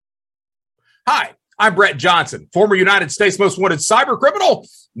Hi, I'm Brett Johnson, former United States Most Wanted Cybercriminal,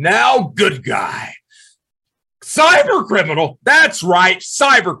 now good guy. Cybercriminal? That's right,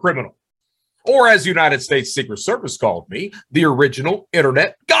 cybercriminal. Or as United States Secret Service called me, the original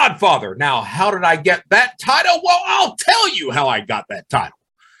internet godfather. Now, how did I get that title? Well, I'll tell you how I got that title.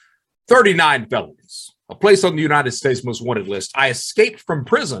 39 felonies, a place on the United States Most Wanted list. I escaped from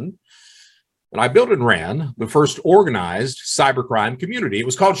prison, and I built and ran the first organized cybercrime community. It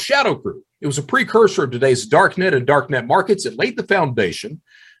was called Shadow Crew. It was a precursor of today's darknet and darknet markets. It laid the foundation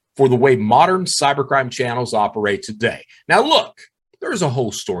for the way modern cybercrime channels operate today. Now, look, there's a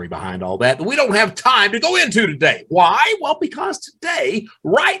whole story behind all that we don't have time to go into today. Why? Well, because today,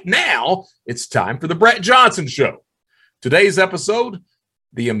 right now, it's time for the Brett Johnson Show. Today's episode,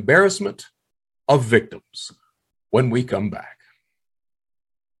 the embarrassment of victims, when we come back.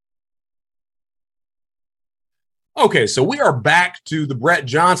 Okay, so we are back to the Brett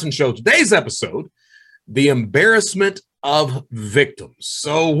Johnson Show. Today's episode, the embarrassment of victims.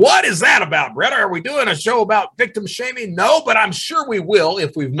 So what is that about, Brett? Are we doing a show about victim shaming? No, but I'm sure we will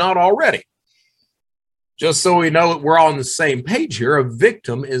if we've not already. Just so we know we're all on the same page here, a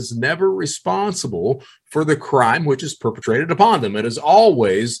victim is never responsible for the crime which is perpetrated upon them. It is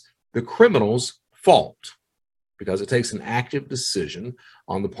always the criminal's fault because it takes an active decision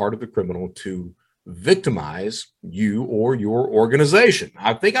on the part of the criminal to victimize you or your organization.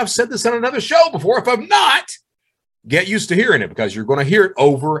 I think I've said this on another show before. If I've not, get used to hearing it because you're going to hear it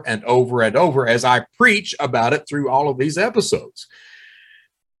over and over and over as I preach about it through all of these episodes.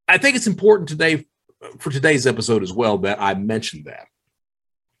 I think it's important today for today's episode as well that I mentioned that.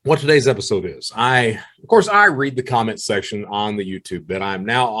 What today's episode is. Of course, I read the comment section on the YouTube that I'm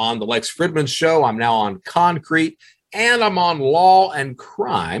now on the Lex Fridman Show. I'm now on Concrete. And I'm on Law and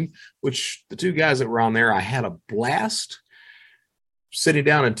Crime, which the two guys that were on there, I had a blast sitting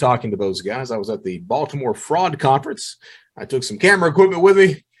down and talking to those guys. I was at the Baltimore Fraud Conference. I took some camera equipment with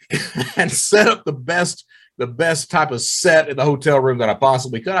me and set up the best type of set in the hotel room that I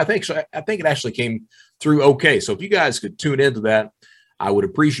possibly could. I think it actually came through okay. So if you guys could tune into that, I would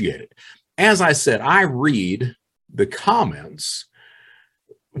appreciate it. As I said, I read the comments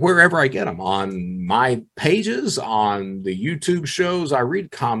wherever I get them, on my pages, on the YouTube shows. I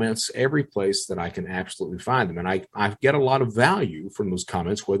read comments every place that I can absolutely find them. And I get a lot of value from those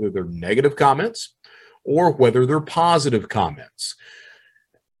comments, whether they're negative comments or whether they're positive comments.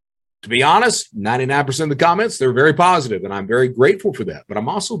 To be honest, 99% of the comments, they're very positive, and I'm very grateful for that. But I'm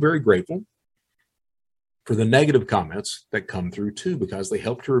also very grateful for the negative comments that come through too, because they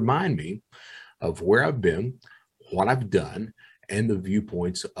help to remind me of where I've been, what I've done, and the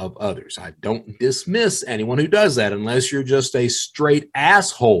viewpoints of others. I don't dismiss anyone who does that unless you're just a straight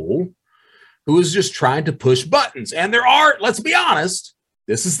asshole who is just trying to push buttons. And there are, let's be honest,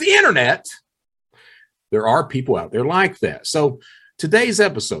 this is the internet. There are people out there like that. So today's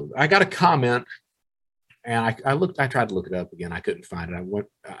episode, I got a comment, and I tried to look it up again. I couldn't find it.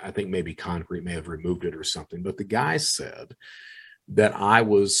 I think maybe Concrete may have removed it or something, but the guy said that I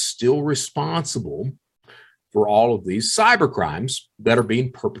was still responsible for all of these cyber crimes that are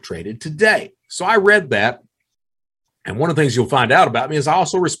being perpetrated today. So I read that, and one of the things you'll find out about me is I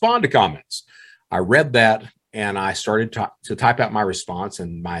also respond to comments. I read that, and I started to type out my response,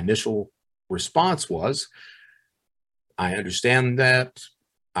 and my initial response was, I understand that,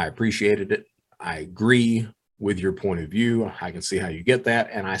 I appreciated it, I agree with your point of view, I can see how you get that,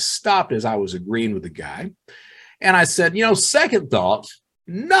 and I stopped as I was agreeing with the guy, and I said, second thought,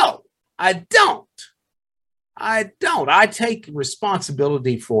 no, I don't. I take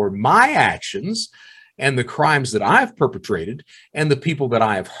responsibility for my actions and the crimes that I've perpetrated and the people that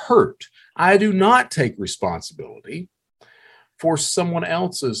I have hurt. I do not take responsibility for someone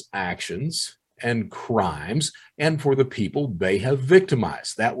else's actions and crimes and for the people they have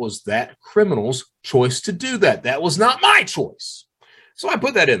victimized. That was that criminal's choice to do that. That was not my choice. So I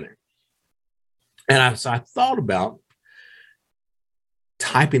put that in there. And I thought about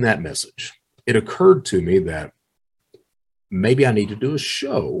typing that message. It occurred to me that maybe I need to do a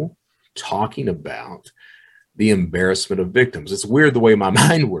show talking about the embarrassment of victims. It's weird the way my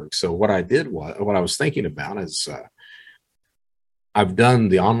mind works. So what I was thinking about is I've done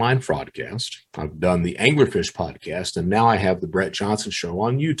the online fraudcast, I've done the Anglerfish podcast, and now I have the Brett Johnson Show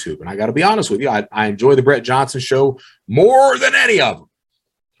on YouTube. And I got to be honest with you, I enjoy the Brett Johnson Show more than any of them.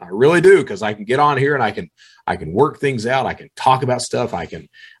 I really do, because I can get on here and I can work things out. I can talk about stuff. I can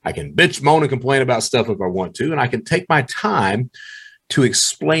bitch, moan, and complain about stuff if I want to. And I can take my time to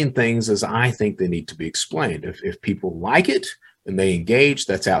explain things as I think they need to be explained. If people like it and they engage,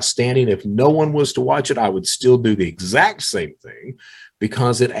 that's outstanding. If no one was to watch it, I would still do the exact same thing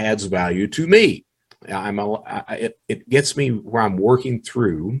because it adds value to me. It gets me where I'm working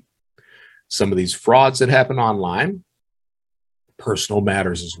through some of these frauds that happen online, personal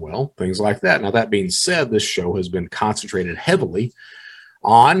matters as well, things like that. Now, that being said, this show has been concentrated heavily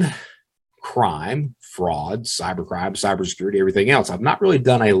on crime, fraud, cybercrime, cybersecurity, everything else. I've not really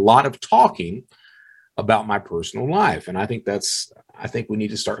done a lot of talking about my personal life. And I think we need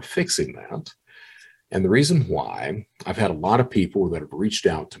to start fixing that. And the reason why, I've had a lot of people that have reached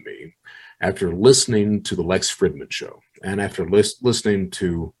out to me after listening to the Lex Fridman show and after listening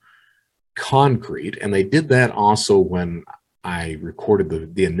to Concrete. And they did that also when I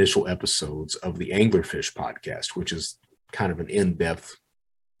recorded the initial episodes of the Anglerfish podcast, which is kind of an in-depth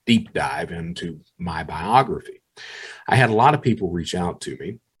deep dive into my biography. I had a lot of people reach out to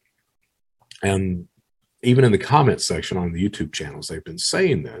me, and even in the comment section on the YouTube channels, they've been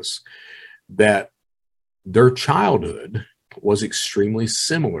saying this, that their childhood was extremely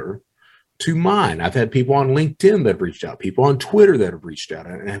similar to mine. I've had people on LinkedIn that have reached out, people on Twitter that have reached out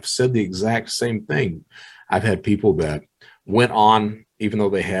and have said the exact same thing. I've had people that went on, even though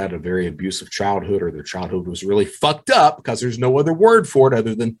they had a very abusive childhood or their childhood was really fucked up, because there's no other word for it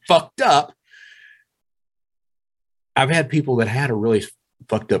other than fucked up. I've had people that had a really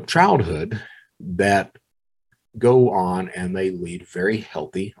fucked up childhood that go on and they lead very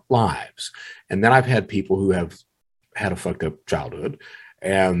healthy lives. And then I've had people who have had a fucked up childhood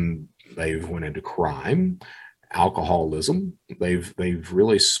and they've went into crime, alcoholism. They've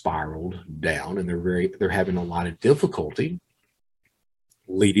really spiraled down, and they're having a lot of difficulty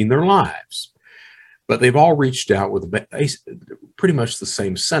leading their lives. But they've all reached out with pretty much the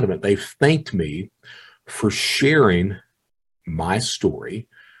same sentiment. They've thanked me for sharing my story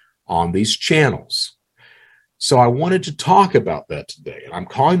on these channels. So I wanted to talk about that today, and I'm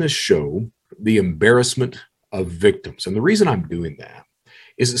calling this show The Embarrassment of Victims. And the reason I'm doing that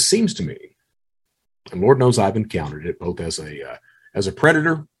is it seems to me, and Lord knows I've encountered it both as a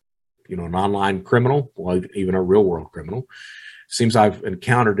predator, an online criminal, well, even a real world criminal. It seems I've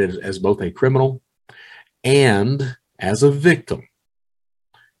encountered it as both a criminal and as a victim.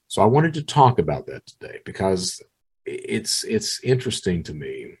 So I wanted to talk about that today because it's interesting to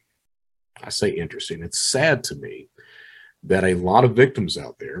me. I say interesting. It's sad to me that a lot of victims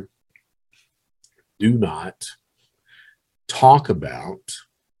out there do not talk about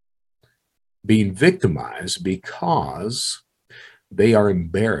being victimized because they are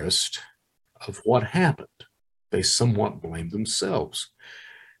embarrassed of what happened. They somewhat blame themselves.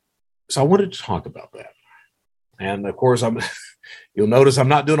 So I wanted to talk about that. And of course, you'll notice I'm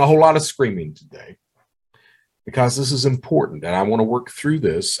not doing a whole lot of screaming today because this is important. And I want to work through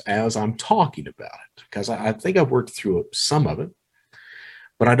this as I'm talking about it, because I think I've worked through some of it,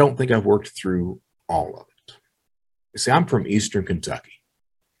 but I don't think I've worked through all of it. You see, I'm from Eastern Kentucky.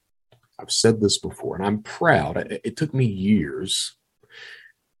 I've said this before, and I'm proud. It took me years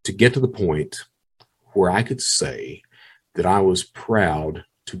to get to the point where I could say that I was proud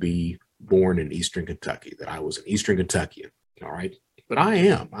to be born in Eastern Kentucky, that I was an Eastern Kentuckian, all right? But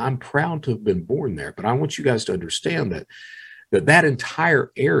I'm proud to have been born there. But I want you guys to understand that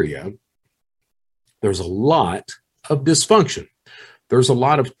entire area, there's a lot of dysfunction. There's a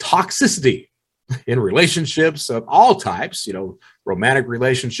lot of toxicity in relationships of all types, romantic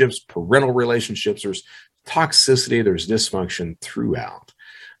relationships, parental relationships. There's toxicity, there's dysfunction throughout.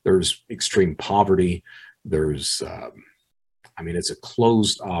 There's extreme poverty. There's, it's a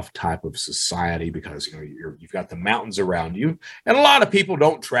closed off type of society because, you've got the mountains around you, and a lot of people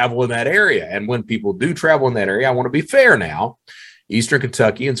don't travel in that area. And when people do travel in that area, I want to be fair now. Eastern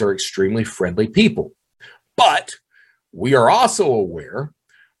Kentuckians are extremely friendly people, but we are also aware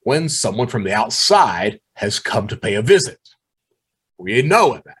when someone from the outside has come to pay a visit. We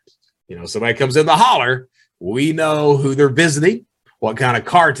know that. Somebody comes in the holler, we know who they're visiting, what kind of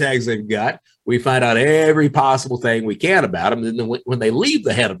car tags they've got. We find out every possible thing we can about them. And then when they leave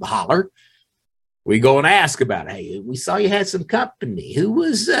the head of the holler, we go and ask about it. Hey, we saw you had some company. Who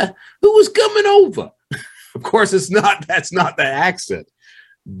was coming over? Of course, that's not the accent,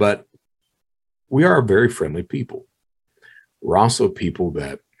 but we are very friendly people. We're also people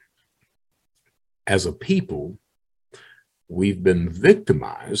that, as a people, we've been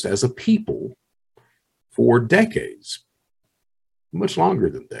victimized as a people for decades, much longer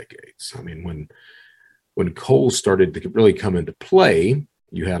than decades. When coal started to really come into play,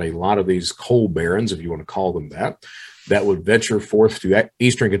 you had a lot of these coal barons, if you want to call them that would venture forth to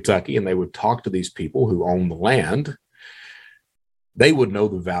Eastern Kentucky, and they would talk to these people who own the land. they would know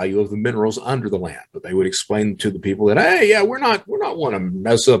the value of the minerals under the land, but they would explain to the people that, hey, yeah, we're not want to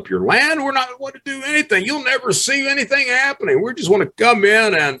mess up your land. We're not want to do anything. You'll never see anything happening. We just want to come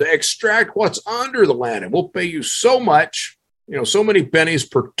in and extract what's under the land, and we'll pay you so much, so many pennies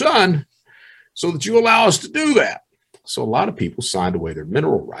per ton, so that you allow us to do that. So a lot of people signed away their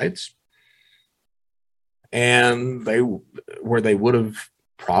mineral rights, and they would have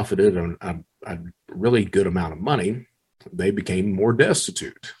profited on a really good amount of money, they became more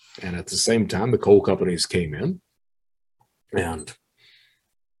destitute. And at the same time, the coal companies came in and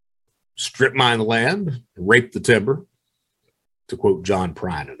strip mine the land, rape the timber, to quote John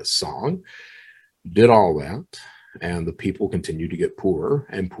Prine in a song, did all that, and the people continued to get poorer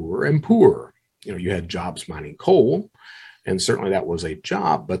and poorer and poorer. You had jobs mining coal, and certainly that was a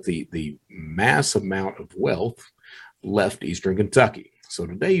job, but the mass amount of wealth left Eastern Kentucky. So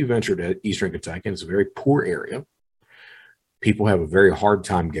today you've entered Eastern Kentucky, and it's a very poor area. People have a very hard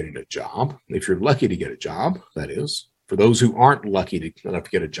time getting a job. If you're lucky to get a job, that is. For those who aren't lucky enough to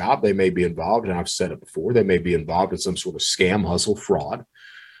get a job, they may be involved, and I've said it before, they may be involved in some sort of scam, hustle, fraud,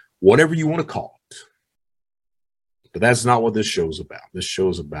 whatever you want to call it. But that's not what this show's about. This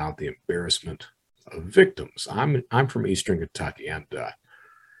show's about the embarrassment of victims. I'm from Eastern Kentucky, and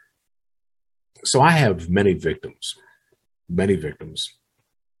so I have many victims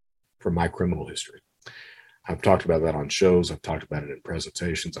from my criminal history. I've talked about that on shows. I've talked about it in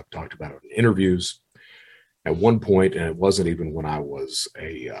presentations. I've talked about it in interviews. At one point, and it wasn't even when I was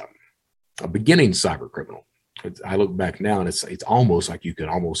a beginning cyber criminal. I look back now, and it's almost like you could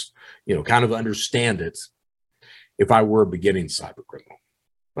almost, kind of understand it if I were a beginning cyber criminal.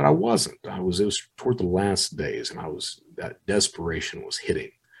 But I wasn't. It was toward the last days, and that desperation was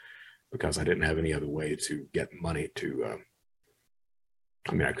hitting because I didn't have any other way to get money to,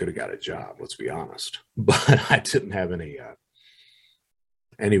 I could have got a job, let's be honest, but I didn't have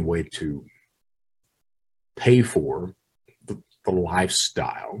any way to pay for the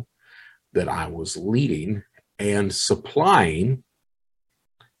lifestyle that I was leading and supplying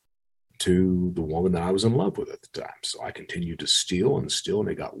to the woman that I was in love with at the time. So I continued to steal, and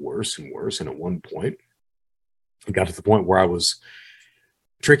it got worse and worse. And at one point, it got to the point where I was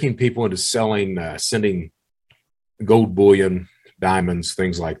tricking people into sending gold bullion, diamonds,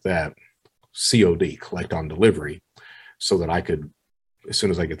 things like that, COD, collect on delivery, so that I could, as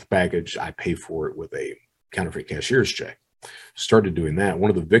soon as I get the package, I pay for it with a counterfeit cashier's check. Started doing that. One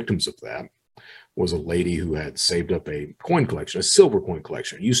of the victims of that was a lady who had saved up a coin collection, a silver coin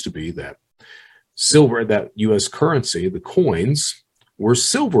collection. It used to be that silver, that US currency, the coins were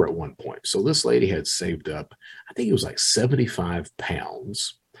silver at one point. So this lady had saved up, I think it was like 75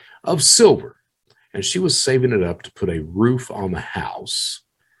 pounds of silver. And she was saving it up to put a roof on the house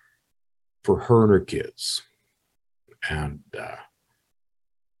for her and her kids. And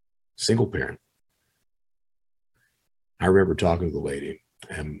single parent. I remember talking to the lady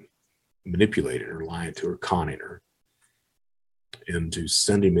and manipulating her, lying to her, conning her into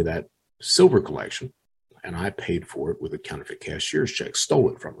sending me that silver collection. And I paid for it with a counterfeit cashier's check,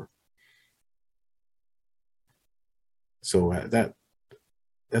 stole it from her. So that's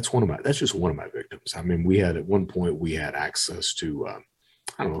just one of my victims. We had, at one point, we had access to,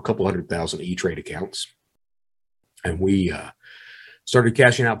 a couple 100,000 E-Trade accounts. And we started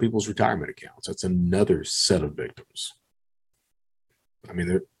cashing out people's retirement accounts. That's another set of victims.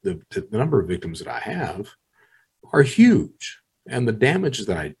 The number of victims that I have are huge. And the damage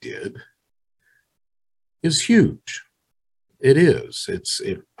that I did is huge. It is.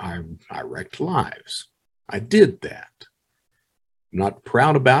 I wrecked lives. I did that. I'm not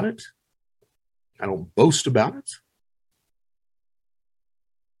proud about it. I don't boast about it.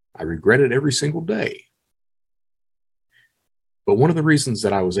 I regret it every single day. But one of the reasons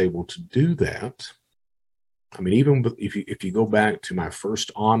that I was able to do that, even if you go back to my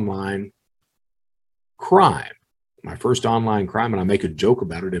first online crime, and I make a joke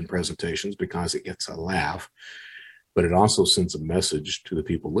about it in presentations because it gets a laugh, but it also sends a message to the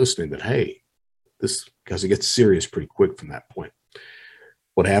people listening that, hey, because it gets serious pretty quick from that point.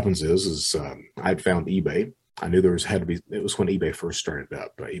 What happens is I'd found eBay. I knew it was when eBay first started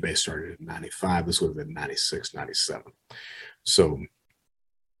up. eBay started in 95. This would have been 96, 97. So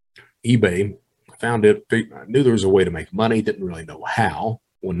eBay, found it. I knew there was a way to make money. Didn't really know how.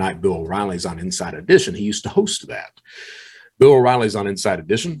 One night, Bill O'Reilly's on Inside Edition. He used to host that. Bill O'Reilly's on Inside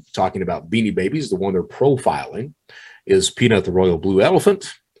Edition talking about Beanie Babies. The one they're profiling is Peanut the Royal Blue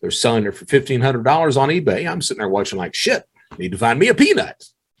Elephant. They're selling it for $1,500 on eBay. I'm sitting there watching like, shit, need to find me a Peanut.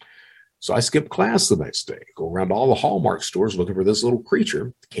 So I skipped class the next day, go around to all the Hallmark stores looking for this little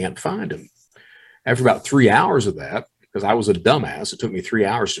creature. Can't find him. After about 3 hours of that, because I was a dumbass. It took me 3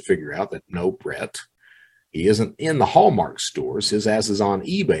 hours to figure out that no, Brett, he isn't in the Hallmark stores. His ass is on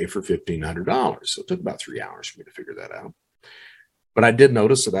eBay for $1,500. So it took about 3 hours for me to figure that out. But I did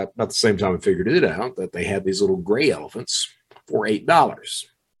notice that about the same time I figured it out, that they had these little gray elephants for $8.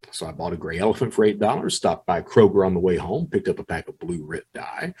 So I bought a gray elephant for $8, stopped by Kroger on the way home, picked up a pack of blue Rit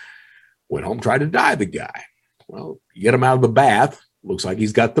dye, went home, tried to dye the guy. Well, you get him out of the bath, looks like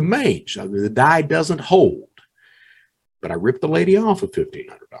he's got the mange. The dye doesn't hold. But I ripped the lady off of $1,500.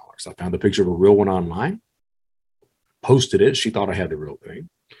 I found a picture of a real one online, posted it. She thought I had the real thing.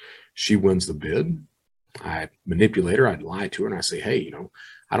 She wins the bid. I manipulate her. I'd lie to her and I say, hey,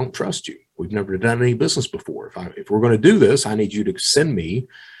 I don't trust you. We've never done any business before. If we're going to do this, I need you to send me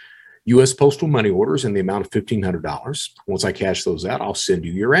US postal money orders in the amount of $1,500. Once I cash those out, I'll send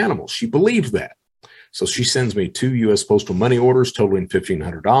you your animals. She believed that. So she sends me 2 US postal money orders totaling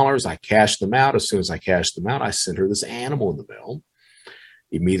 $1,500. I cash them out. As soon as I cash them out, I send her this animal in the mail.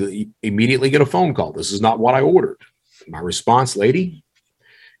 Immediately get a phone call. This is not what I ordered. My response, lady,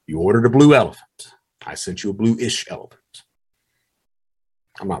 you ordered a blue elephant. I sent you a blue-ish elephant.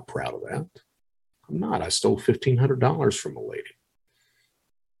 I'm not proud of that. I'm not. I stole $1,500 from a lady.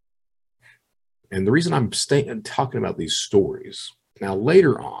 And the reason I'm talking about these stories, now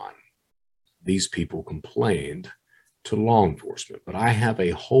later on, these people complained to law enforcement, but I have a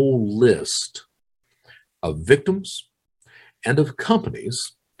whole list of victims and of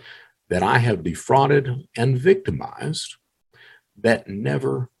companies that I have defrauded and victimized that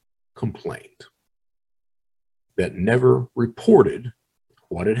never complained, that never reported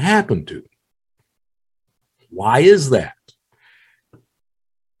what had happened to them. Why is that?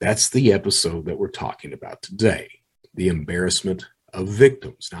 That's the episode that we're talking about today, the embarrassment of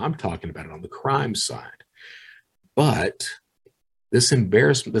victims. Now, I'm talking about it on the crime side, but this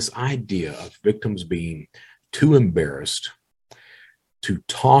embarrassment, this idea of victims being too embarrassed to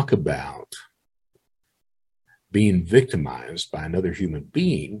talk about being victimized by another human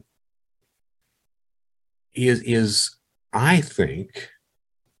being is, I think,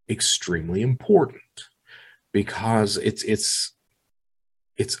 extremely important, because it's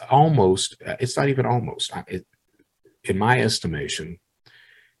not even almost, in my estimation,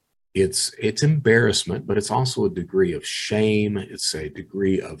 it's embarrassment, but it's also a degree of shame. It's a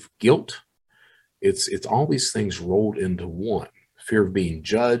degree of guilt. It's all these things rolled into one. Fear of being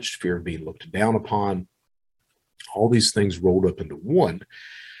judged, fear of being looked down upon, all these things rolled up into one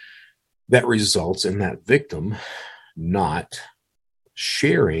that results in that victim not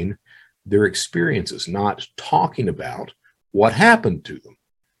sharing their experiences, not talking about what happened to them.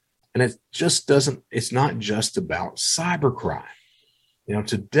 And it just doesn't, it's not just about cybercrime.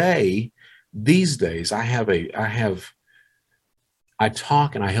 Today, these days, I help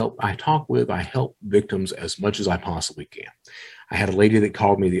victims as much as I possibly can. I had a lady that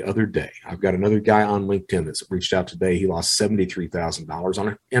called me the other day. I've got another guy on LinkedIn that's reached out today. He lost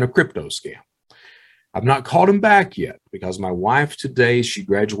 $73,000 in a crypto scam. I've not called him back yet because my wife today, she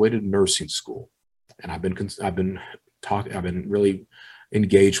graduated nursing school, and I've been really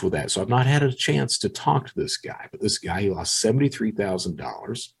engaged with that. So I've not had a chance to talk to this guy, but this guy, he lost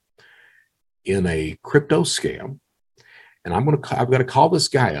 $73,000 in a crypto scam. And I've got to call this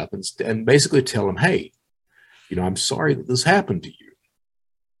guy up and basically tell him, hey, I'm sorry that this happened to you,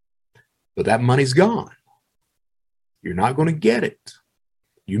 but that money's gone. You're not going to get it.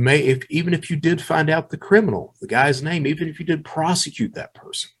 You may, even if you did find out the criminal, the guy's name, even if you did prosecute that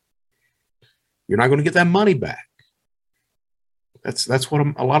person, you're not going to get that money back. That's what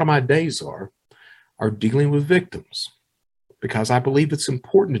a lot of my days are dealing with victims, because I believe it's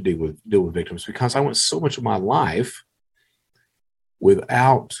important to deal with victims, because I went so much of my life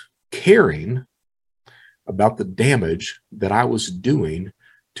without caring about the damage that I was doing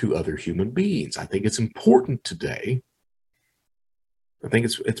to other human beings. I think it's important today. I think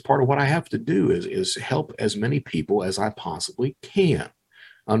it's part of what I have to do is help as many people as I possibly can.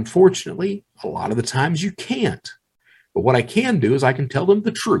 Unfortunately, a lot of the times you can't. But what I can do is I can tell them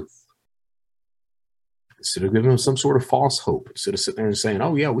the truth, instead of giving them some sort of false hope, instead of sitting there and saying,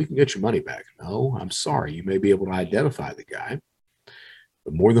 oh, yeah, we can get your money back. No, I'm sorry. You may be able to identify the guy,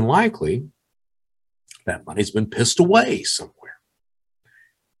 but more than likely, that money's been pissed away somewhere.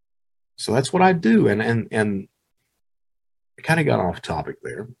 So that's what I do. And I kind of got off topic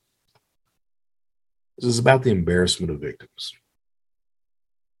there. This is about the embarrassment of victims.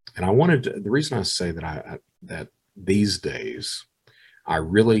 And the reason I say that that these days, I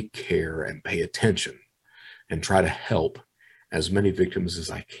really care and pay attention and try to help as many victims as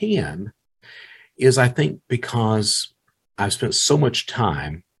I can is, I think, because I've spent so much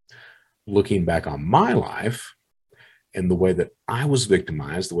time looking back on my life and the way that I was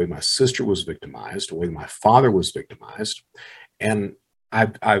victimized, the way my sister was victimized, the way my father was victimized. And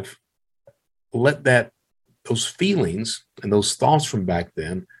I've let those feelings and those thoughts from back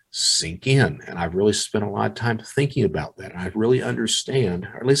then sink in. And I've really spent a lot of time thinking about that. And I really understand,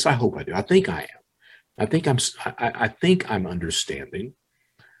 or at least I hope I do. I think I am. I think I'm understanding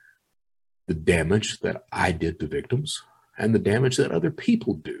the damage that I did to victims and the damage that other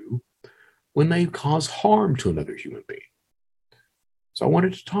people do when they cause harm to another human being. So I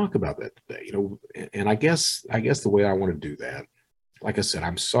wanted to talk about that today, and I guess the way I want to do that, like I said,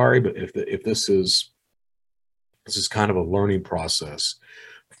 I'm sorry, but if this is kind of a learning process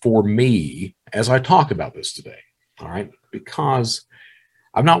for me as I talk about this today, all right, because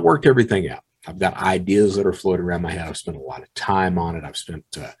I've not worked everything out. I've got ideas that are floating around my head. I've spent a lot of time on it. I've spent,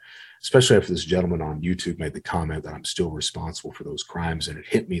 especially after this gentleman on YouTube made the comment that I'm still responsible for those crimes. And it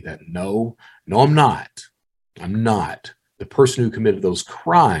hit me that no, I'm not. I'm not. The person who committed those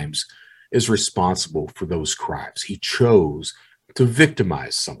crimes is responsible for those crimes. He chose to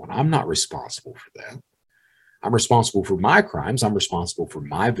victimize someone. I'm not responsible for that. I'm responsible for my crimes. I'm responsible for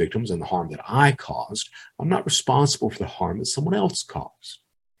my victims and the harm that I caused. I'm not responsible for the harm that someone else caused.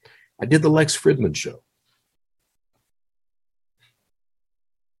 I did the Lex Fridman show.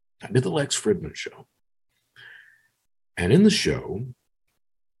 And in the show,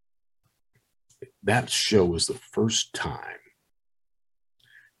 that show was the first time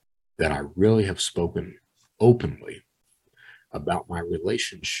that I really have spoken openly about my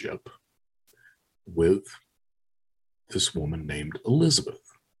relationship with this woman named Elizabeth.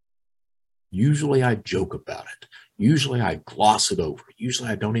 Usually I joke about it. Usually I gloss it over. Usually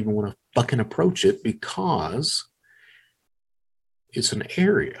I don't even want to fucking approach it because it's an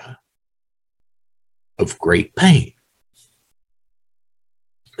area of great pain.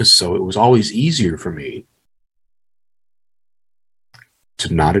 So it was always easier for me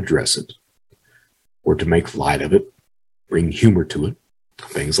to not address it or to make light of it, bring humor to it,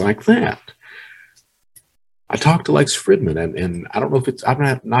 things like that. I talked to Lex Fridman, and I don't know if it's,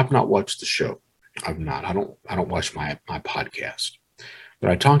 I've not watched the show. I don't watch my podcast, but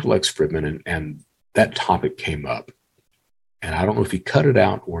I talked to Lex Fridman, and that topic came up, and I don't know if he cut it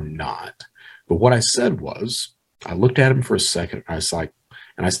out or not. But what I said was, I looked at him for a second, and I was like,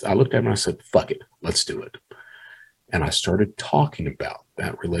 I looked at him and I said, "Fuck it, let's do it." And I started talking about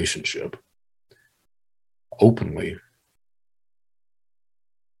that relationship openly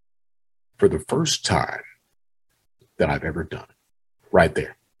for the first time that I've ever done, right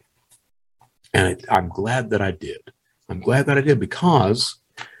there. And I'm glad that I did. I'm glad that I did because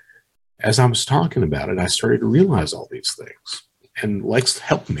as I was talking about it, I started to realize all these things. And Lex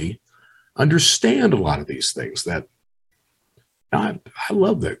helped me understand a lot of these things that I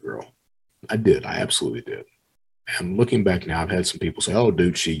love that girl. I did. I absolutely did. And looking back now, I've had some people say, "Oh,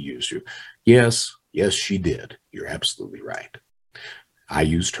 dude, she used you." Yes, she did. You're absolutely right. I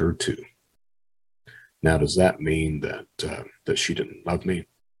used her too. Now, does that mean that that she didn't love me?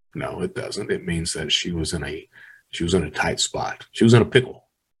 No, it doesn't. It means that she was in a tight spot. She was in a pickle.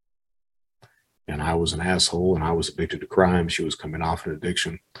 And I was an asshole, and I was addicted to crime. She was coming off an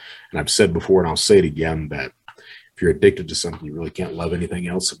addiction. And I've said before, and I'll say it again, that if you're addicted to something, you really can't love anything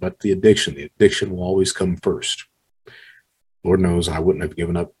else but the addiction. The addiction will always come first. Lord knows I wouldn't have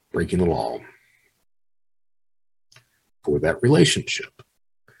given up breaking the law for that relationship.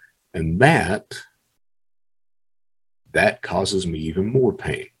 And that causes me even more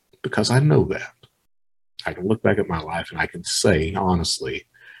pain because I know that. I can look back at my life and I can say honestly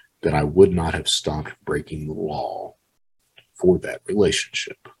that I would not have stopped breaking the law for that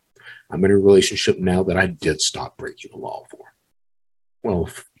relationship. I'm in a relationship now that I did stop breaking the law for. Well,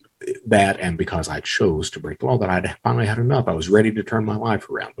 that and because I chose to break the law, that I'd finally had enough. I was ready to turn my life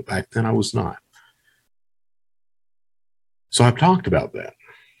around, but back then I was not. So I've talked about that.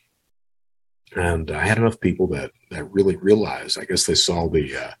 And I had enough people that really realized, I guess they saw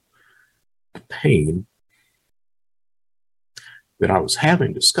the pain that I was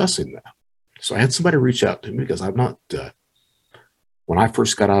having discussing that. So I had somebody reach out to me because I'm not, when I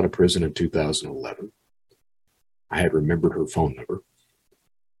first got out of prison in 2011, I had remembered her phone number.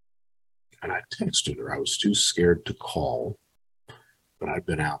 And I texted her. I was too scared to call, but I'd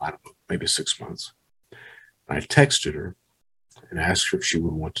been out, I don't know, maybe 6 months. I texted her and asked her if she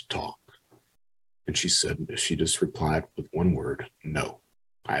would want to talk. And she just replied with one word, no.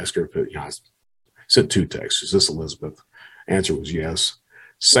 I asked her if I sent 2 texts. Is this Elizabeth? Answer was yes.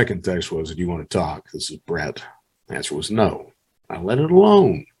 Second text was, do you want to talk? This is Brett. Answer was no. I let it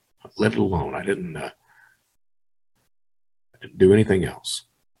alone. I didn't do anything else.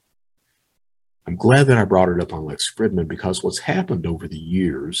 I'm glad that I brought it up on Lex Fridman, because what's happened over the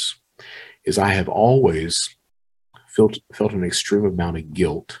years is I have always felt an extreme amount of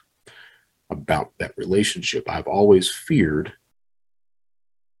guilt about that relationship. I've always feared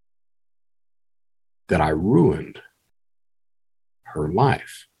that I ruined her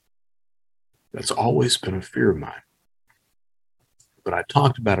life. That's always been a fear of mine. But I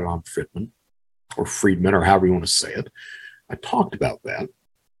talked about it on Friedman, or however you want to say it. I talked about that,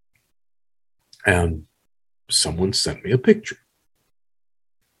 and someone sent me a picture,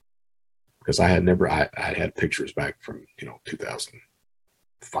 because I had pictures back from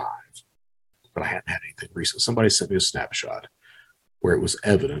 2005, but I hadn't had anything recent. Somebody sent me a snapshot where it was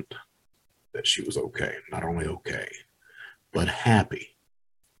evident that she was okay, not only okay, but happy.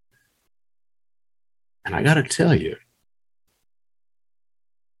 And I got to tell you,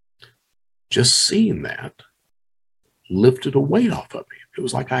 just seeing that lifted a weight off of me. It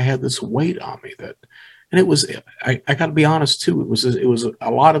was like I had this weight on me and it was, I got to be honest too, it was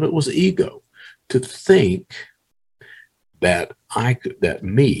a lot of it was ego, to think that I could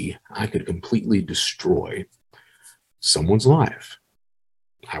completely destroy someone's life.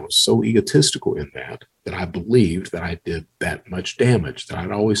 I was so egotistical in that I believed that I did that much damage, that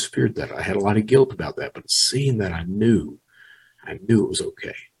I'd always feared that. I had a lot of guilt about that, but seeing that, I knew it was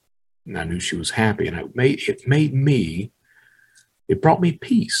okay. And I knew she was happy, and it brought me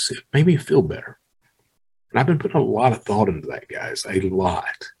peace. It made me feel better. And I've been putting a lot of thought into that, guys. A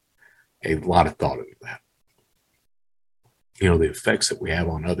lot of thought into that. The effects that we have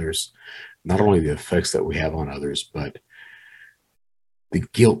on others, not only the effects that we have on others, but the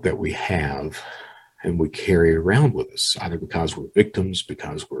guilt that we have and we carry around with us, either because we're victims,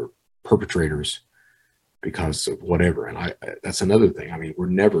 because we're perpetrators, because of whatever. And that's another thing. I mean, we're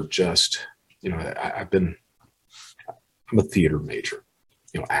never just, I'm a theater major,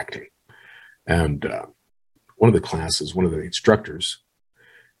 acting. And one of the instructors,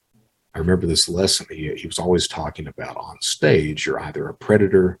 I remember this lesson. He was always talking about, on stage, you're either a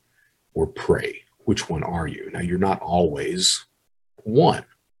predator or prey. Which one are you? Now, you're not always one.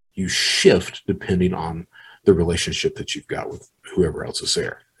 You shift depending on the relationship that you've got with whoever else is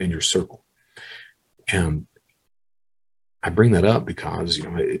there in your circle. And I bring that up because,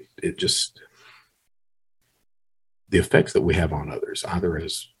 it just, the effects that we have on others, either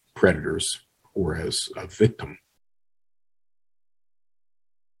as predators or as a victim,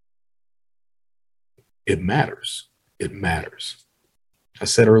 it matters. It matters. I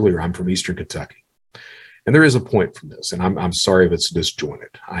said earlier, I'm from Eastern Kentucky. And there is a point from this, and I'm sorry if it's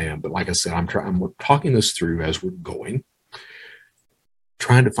disjointed. I am, but like I said, I'm talking this through as we're going,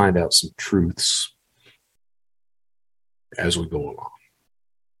 trying to find out some truths as we go along.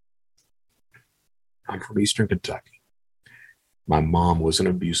 I'm from Eastern Kentucky. My mom was an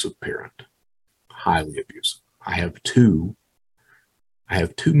abusive parent, highly abusive. I have two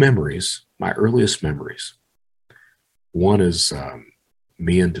memories, my earliest memories. One is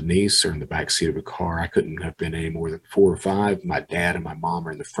me and Denise are in the back seat of a car. I couldn't have been any more than 4 or 5. My dad and my mom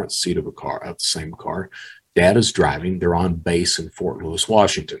are in the front seat of the same car. Dad is driving. They're on base in Fort Lewis,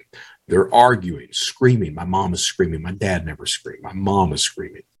 Washington. They're arguing, screaming. My mom is screaming. My dad never screamed. My mom is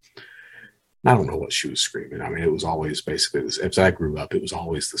screaming. I don't know what she was screaming. I mean, it was always basically this. As I grew up, it was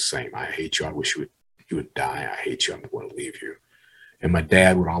always the same. I hate you. I wish you would die. I hate you. I'm going to leave you. And my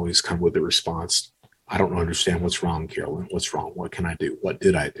dad would always come with the response, I don't understand what's wrong, Carolyn. What's wrong? What can I do? What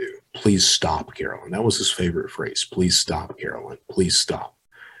did I do? Please stop, Carolyn. That was his favorite phrase. Please stop, Carolyn. Please stop.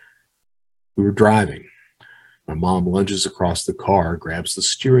 We were driving. My mom lunges across the car, grabs the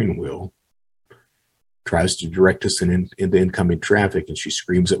steering wheel, tries to direct us into incoming traffic, and she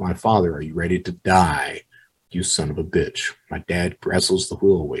screams at my father, are you ready to die, you son of a bitch? My dad wrestles the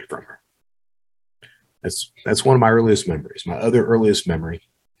wheel away from her. That's one of my earliest memories. My other earliest memory,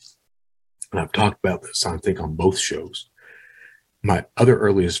 and I've talked about this, I think, on both shows. My other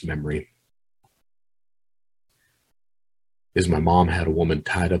earliest memory is my mom had a woman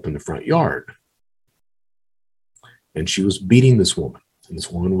tied up in the front yard. And she was beating this woman. And this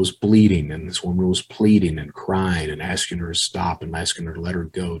woman was bleeding. And this woman was pleading and crying and asking her to stop and asking her to let her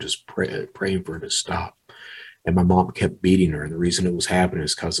go, just praying for her to stop. And my mom kept beating her. And the reason it was happening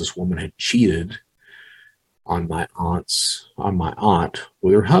is because this woman had cheated on my aunt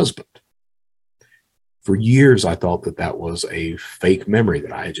with her husband. For years, I thought that was a fake memory,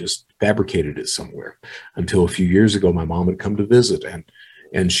 that I had just fabricated it somewhere, until a few years ago, my mom had come to visit, and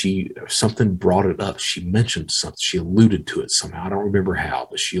something brought it up. She mentioned something. She alluded to it somehow. I don't remember how,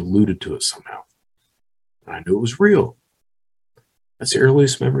 but she alluded to it somehow. And I knew it was real. That's the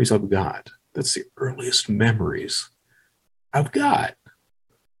earliest memories I've got. That's the earliest memories I've got.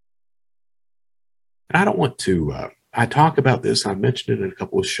 And I don't want to, I talk about this, I mentioned it in a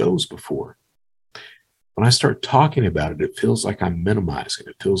couple of shows before. When I start talking about it, it feels like I'm minimizing.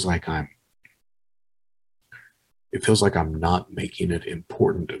 It feels like I'm not making it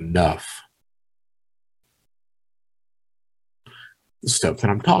important enough, the stuff that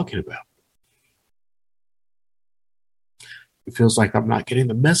I'm talking about. It feels like I'm not getting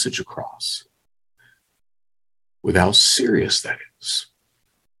the message across with how serious that is.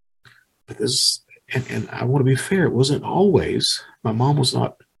 But this, and I want to be fair, it wasn't always, my mom was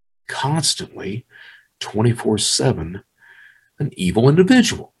not constantly 24/7 an evil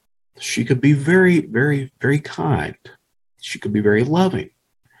individual. She could be very, very, very kind. She could be very loving,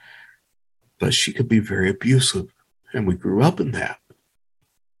 but she could be very abusive. And we grew up in that.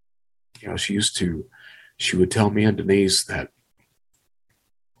 You know, she would tell me and Denise that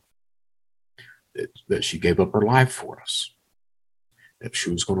she gave up her life for us, that she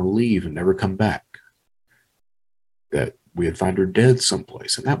was going to leave and never come back, that we'd find her dead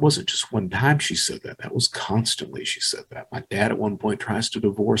someplace. And that wasn't just one time she said that. That was constantly she said that. My dad at one point tries to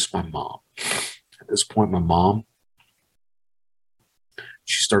divorce my mom. At this point, my mom,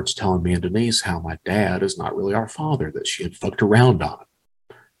 she starts telling me and Denise how my dad is not really our father, that she had fucked around on him.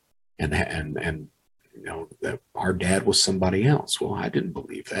 And you know, that our dad was somebody else. Well, I didn't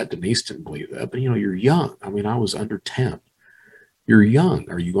believe that. Denise didn't believe that. But, you know, you're young. I mean, I was under 10. You're young.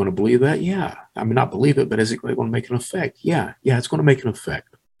 Are you going to believe that? Yeah. I mean, not believe it, but is it going to make an effect? Yeah. Yeah, it's going to make an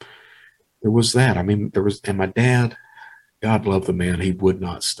effect. There was that. I mean, there was, and my dad, God love the man, he would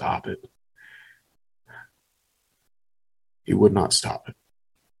not stop it. He would not stop it.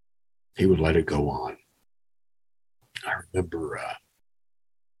 He would let it go on. I remember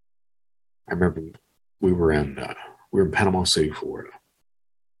we were in Panama City, Florida,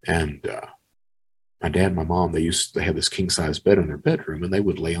 and my dad and my mom, they had this king size bed in their bedroom, and they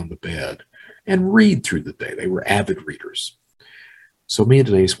would lay on the bed and read through the day. They were avid readers. So me and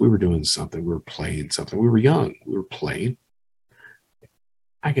Denise, we were doing something. We were playing something. We were young. We were playing.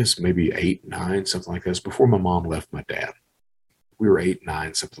 I guess maybe 8, 9, something like this. Before my mom left my dad, we were 8,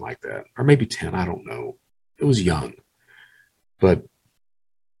 9, something like that, or maybe 10. I don't know. It was young, but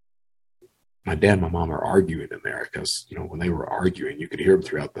my dad and my mom are arguing in there because, you know, when they were arguing, you could hear them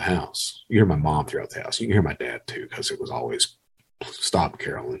throughout the house. You hear my mom throughout the house. You can hear my dad too, because it was always, stop,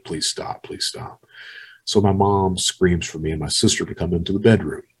 Carolyn, please stop, please stop. So my mom screams for me and my sister to come into the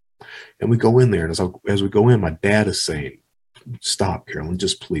bedroom. And we go in there, and as we go in, my dad is saying, stop, Carolyn,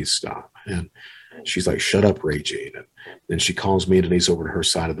 just please stop. And she's like, shut up, Ray Jane. And then she calls me and Denise over to her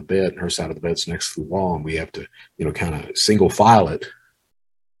side of the bed, and her side of the bed's next to the wall, and we have to, you know, kind of single file it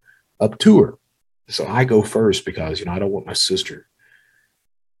up to her. So I go first because, you know, I don't want my sister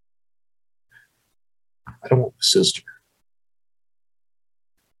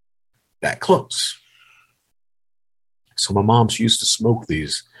that close. So my mom's used to smoke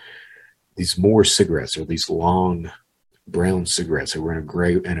these Moore cigarettes, or these long brown cigarettes. They were in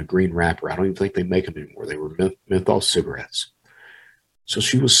a green wrapper. I don't even think they make them anymore. They were menthol cigarettes. So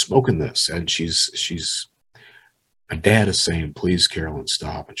she was smoking this, and my dad is saying, please, Carolyn,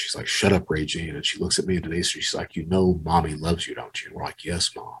 stop. And she's like, shut up, Ray Jane. And she looks at me and Denise, and she's like, you know, mommy loves you, don't you? And we're like,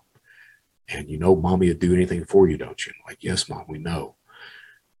 yes, mom. And you know, mommy would do anything for you, don't you? And we're like, yes, mom, we know.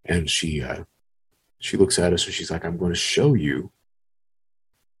 And she looks at us and she's like, I'm going to show you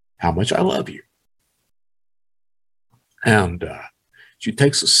how much I love you. And she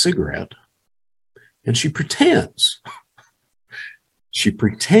takes a cigarette and she pretends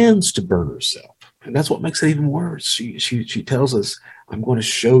to burn herself. And that's what makes it even worse. She tells us, I'm going to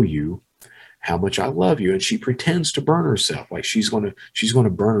show you how much I love you. And she pretends to burn herself. Like she's going to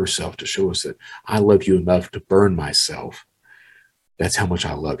burn herself to show us that I love you enough to burn myself. That's how much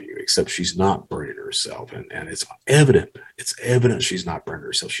I love you. Except she's not burning herself. And it's evident. It's evident she's not burning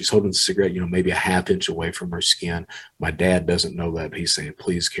herself. She's holding the cigarette, you know, maybe a half inch away from her skin. My dad doesn't know that, but he's saying,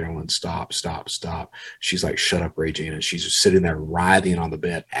 please, Carolyn, stop, stop, stop. She's like, shut up, Ray Jane. And she's just sitting there writhing on the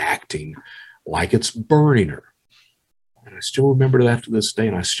bed, acting like it's burning her. And I still remember that to this day.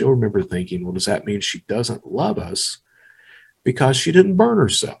 And I still remember thinking, well, does that mean she doesn't love us because she didn't burn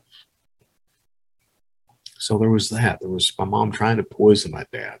herself? So there was that. There was my mom trying to poison my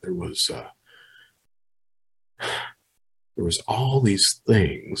dad. There was all these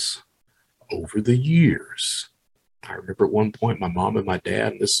things over the years. I remember at one point my mom and my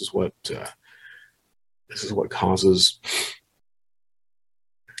dad, and this is what causes.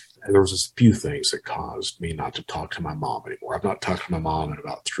 And there was a few things that caused me not to talk to my mom anymore. I've not talked to my mom in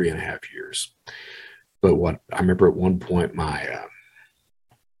about 3.5 years. But what I remember at one point, my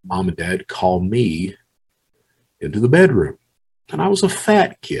mom and dad called me into the bedroom, and I was a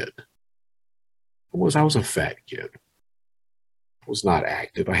fat kid. I was a fat kid. I was not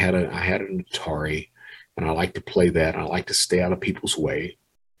active. I had an Atari, and I like to play that. And I like to stay out of people's way.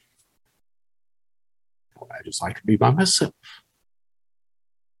 I just like to be by myself.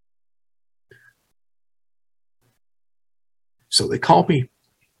 So they called me.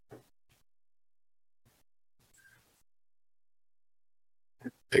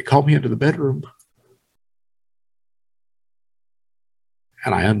 They called me into the bedroom,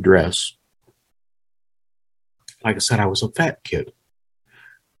 and I undressed. Like I said, I was a fat kid.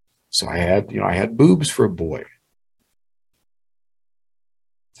 So I had boobs for a boy.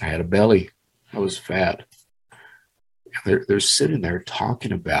 I had a belly. I was fat. And they're sitting there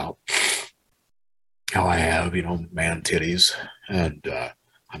talking about how I have, man titties, and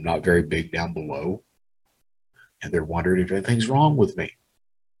I'm not very big down below. And they're wondering if anything's wrong with me.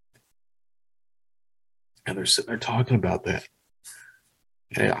 And they're sitting there talking about that.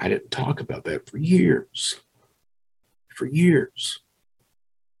 And I didn't talk about that for years. For years.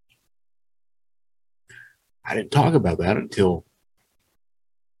 I didn't talk about that until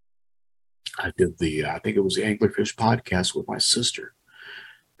I did I think it was the Anglerfish podcast with my sister.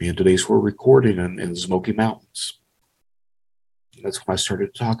 Me and Denise were recording in the Smoky Mountains. And that's when I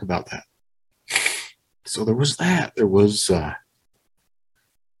started to talk about that. So there was that. There was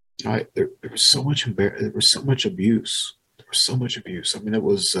there was so much there was so much abuse. There was so much abuse. I mean, it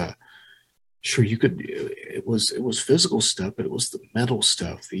was sure you could. It was physical stuff, but it was the mental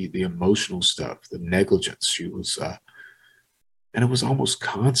stuff, the emotional stuff, the negligence. She was, and it was almost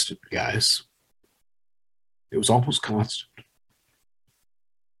constant, guys. It was almost constant.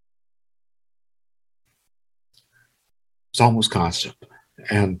 It's almost constant.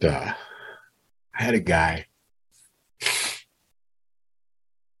 And I had a guy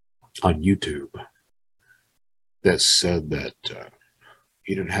on YouTube that said that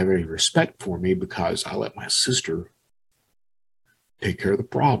he didn't have any respect for me because I let my sister take care of the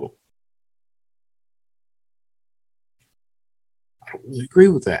problem. I don't really agree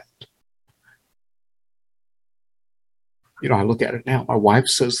with that. I look at it now. My wife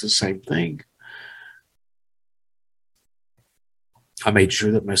says the same thing. I made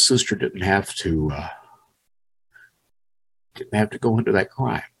sure that my sister didn't have to go into that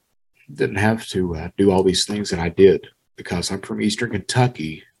crime. Didn't have to do all these things that I did because I'm from Eastern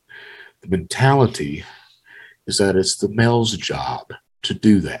Kentucky. The mentality is that it's the male's job to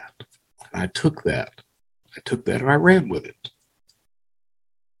do that. And I took that. And I ran with it.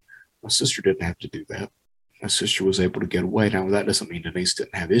 My sister didn't have to do that. My sister was able to get away. Now, that doesn't mean Denise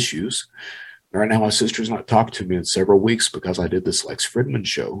didn't have issues. Right now, my sister's not talked to me in several weeks because I did this Lex Fridman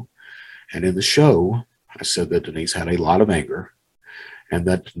show. And in the show, I said that Denise had a lot of anger and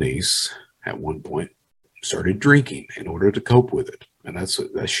that Denise, at one point, started drinking in order to cope with it.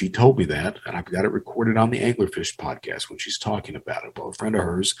 And she told me that, and I've got it recorded on the Anglerfish podcast when she's talking about it. Well, a friend of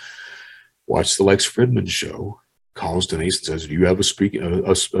hers watched the Lex Fridman show, calls Denise and says, "Do you have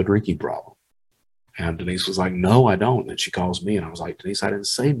a drinking problem?" And Denise was like, "No, I don't." And she calls me, and I was like, "Denise, I didn't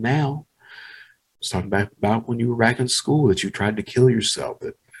say now. I was talking about when you were back in school that you tried to kill yourself,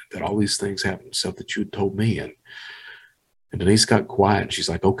 that all these things happened, stuff that you had told me." And Denise got quiet, and she's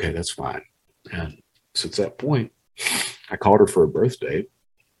like, "Okay, that's fine." And since that point, I called her for her birthday.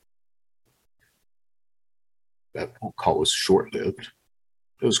 That phone call was short-lived.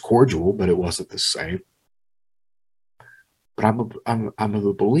 It was cordial, but it wasn't the same. But I'm of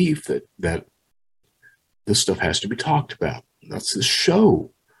the belief that this stuff has to be talked about. That's this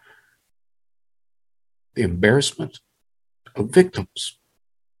show. The Embarrassment of Victims.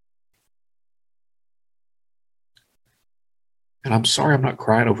 And I'm sorry I'm not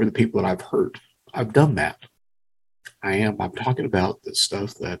crying over the people that I've hurt. I've done that. I am. I'm talking about the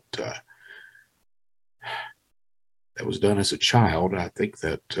stuff that was done as a child. I think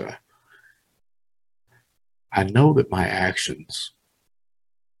that I know that my actions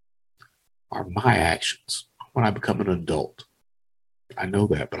are my actions when I become an adult. I know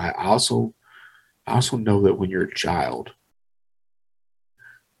that, but I also know that when you're a child,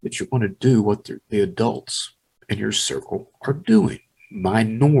 that you want to do what the adults in your circle are doing. My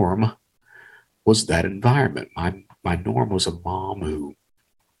norm was that environment. My norm was a mom who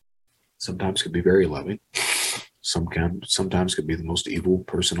sometimes could be very loving, sometimes could be the most evil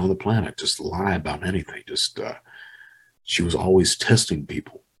person on the planet, just lie about anything. She was always testing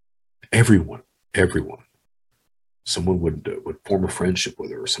people, everyone. Someone would form a friendship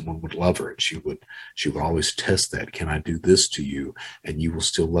with her, or someone would love her, and she would always test that. Can I do this to you, and you will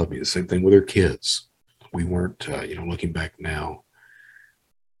still love me? The same thing with her kids. We weren't, looking back now,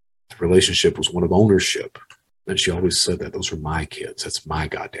 the relationship was one of ownership. And she always said that those are my kids. That's my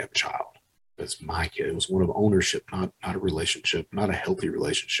goddamn child. It's my kid. It was one of ownership, not a relationship, not a healthy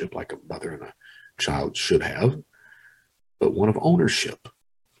relationship like a mother and a child should have, but one of ownership.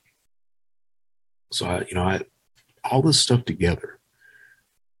 So I all this stuff together,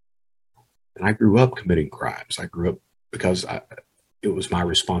 and I grew up committing crimes. I grew up because it was my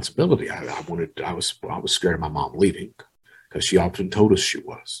responsibility. I was scared of my mom leaving because she often told us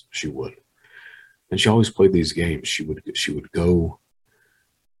she would, and she always played these games. She would go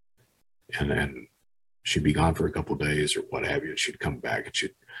and she'd be gone for a couple of days or what have you, and she'd come back and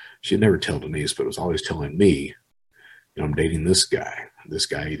she'd never tell Denise, but it was always telling me, I'm dating this guy. This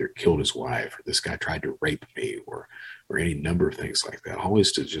guy either killed his wife, or this guy tried to rape me, or any number of things like that.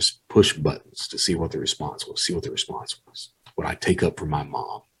 Always to just push buttons to see what the response was. Would I take up for my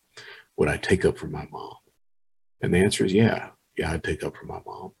mom? Would I take up for my mom? And the answer is yeah, I'd take up for my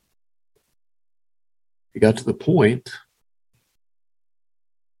mom. It got to the point,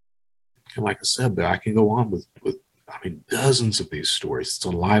 and like I said, I can go on with dozens of these stories. It's a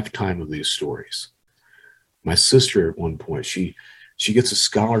lifetime of these stories. My sister at one point, she gets a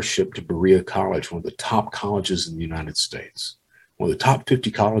scholarship to Berea College, one of the top colleges in the United States, one of the top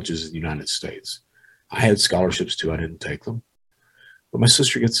 50 colleges in the United States. I had scholarships too. I didn't take them. But my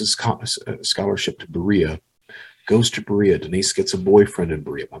sister gets a scholarship to Berea, goes to Berea. Denise gets a boyfriend in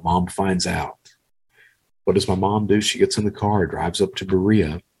Berea. My mom finds out. What does my mom do? She gets in the car, drives up to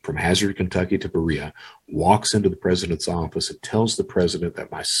Berea, from Hazard, Kentucky to Berea, walks into the president's office and tells the president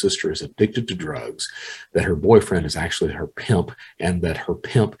that my sister is addicted to drugs, that her boyfriend is actually her pimp, and that her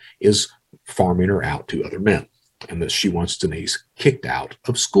pimp is farming her out to other men, and that she wants Denise kicked out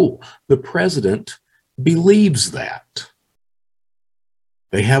of school. The president believes that.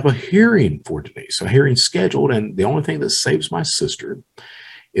 They have a hearing for Denise, a hearing scheduled, and the only thing that saves my sister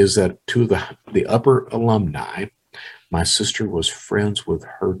is that two of the upper alumni, my sister was friends with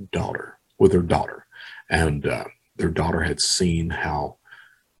her daughter, and their daughter had seen how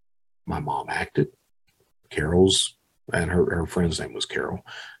my mom acted. Carol's, and her friend's name was Carol.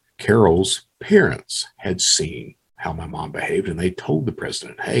 Carol's parents had seen how my mom behaved, and they told the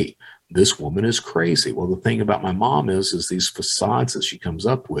president, hey, this woman is crazy. Well, the thing about my mom is these facades that she comes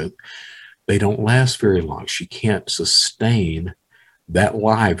up with, they don't last very long. She can't sustain that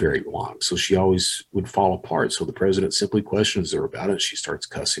lie very long. So she always would fall apart. So the president simply questions her about it. She starts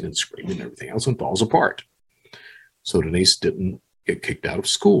cussing and screaming and everything else and falls apart. So Denise didn't get kicked out of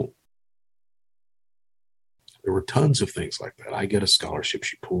school. There were tons of things like that. I get a scholarship.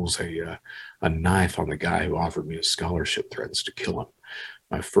 She pulls a knife on the guy who offered me a scholarship, threatens to kill him.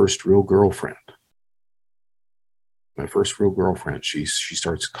 My first real girlfriend, she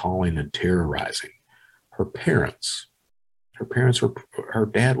starts calling and terrorizing her parents. Her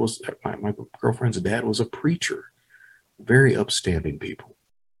dad was, my girlfriend's dad was a preacher. Very upstanding people.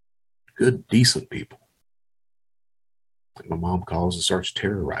 Good, decent people. And my mom calls and starts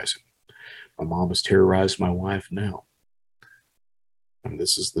terrorizing. My mom has terrorized my wife now. And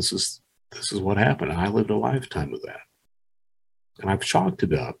this is what happened. And I lived a lifetime of that. And I've chalked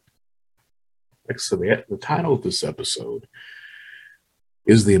it up. Like I said, the title of this episode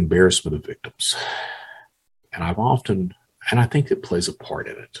is The Embarrassment of Victims. And I think it plays a part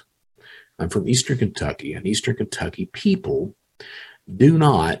in it. I'm from Eastern Kentucky, and Eastern Kentucky people do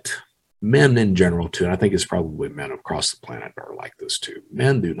not, men in general too, and I think it's probably men across the planet are like this too.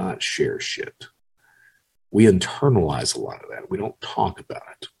 Men do not share shit. We internalize a lot of that. We don't talk about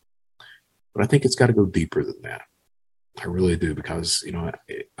it. But I think it's got to go deeper than that. I really do, because,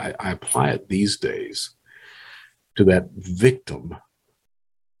 I apply it these days to that victim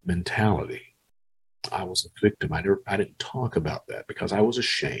mentality. I was a victim. I didn't talk about that because I was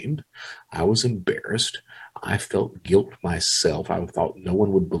ashamed. I was embarrassed. I felt guilt myself. I thought no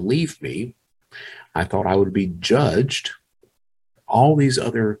one would believe me. I thought I would be judged. All these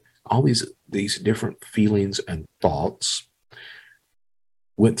different feelings and thoughts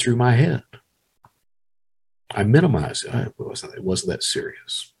went through my head. I minimized it. It wasn't that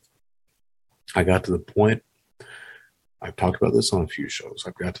serious. I got to the point, I've talked about this on a few shows.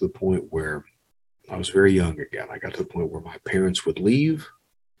 I got to the point where I was very young again. I got to the point where my parents would leave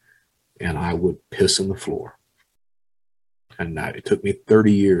and I would piss in the floor. And it took me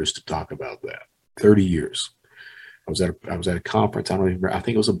 30 years to talk about that. 30 years. I was at a conference. I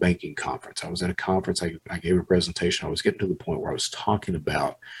think it was a banking conference. I was at a conference. I gave a presentation. I was getting to the point where I was talking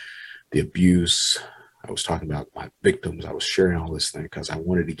about the abuse. I was talking about my victims. I was sharing all this thing because I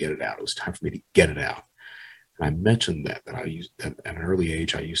wanted to get it out. It was time for me to get it out. And I mentioned that at an early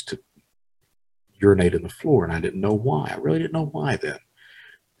age, I used to urinate in the floor, and I didn't know why. I really didn't know why then.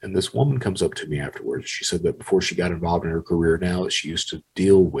 And this woman comes up to me afterwards. She said that before she got involved in her career now, that she used to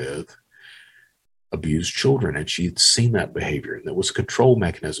deal with abused children, and she had seen that behavior, and there was a control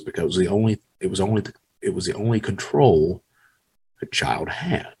mechanism because it was the only control a child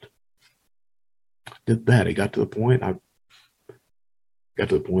had. Did that. It got to the point that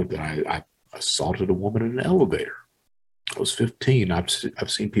I assaulted a woman in an elevator. I was 15. I've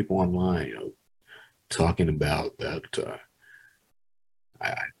seen people online, talking about that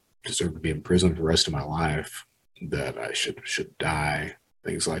I deserve to be in prison for the rest of my life, that I should die,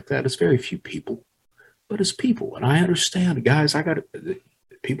 things like that. It's very few people, but it's people, and I understand, guys.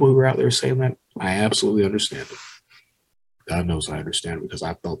 People who are out there saying that. I absolutely understand it. God knows I understand it because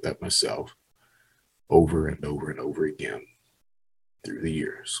I felt that myself over and over and over again through the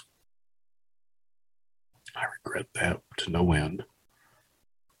years. I regret that to no end.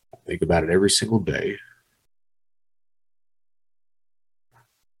 I think about it every single day.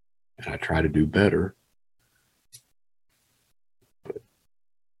 And I try to do better. But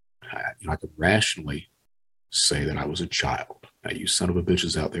I can rationally say that I was a child. Now, you son of a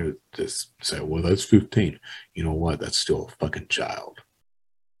bitches out there just say, well, that's 15. You know what? That's still a fucking child.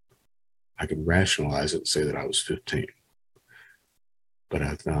 I can rationalize it and say that I was 15. But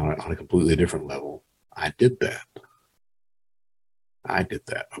on a completely different level, I did that. I did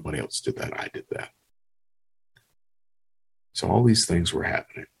that. Nobody else did that. I did that. So all these things were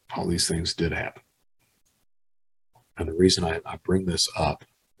happening. All these things did happen. And the reason I bring this up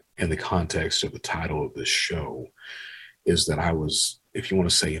in the context of the title of this show is that I was, if you want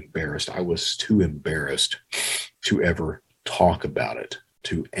to say embarrassed, I was too embarrassed to ever talk about it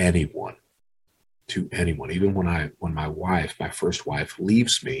to anyone. Even when my first wife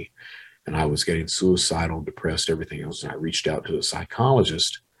leaves me, and I was getting suicidal, depressed, everything else, and I reached out to a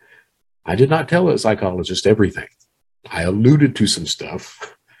psychologist, I did not tell a psychologist everything. I alluded to some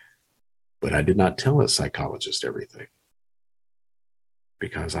stuff, but I did not tell a psychologist everything.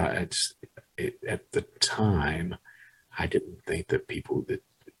 Because at the time, I didn't think that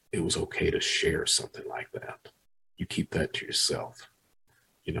it was okay to share something like that. You keep that to yourself.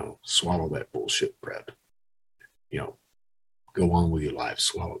 Swallow that bullshit, Brett. Go on with your life,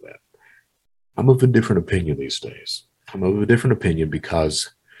 swallow that. I'm of a different opinion these days. I'm of a different opinion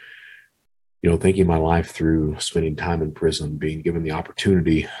because, thinking my life through, spending time in prison, being given the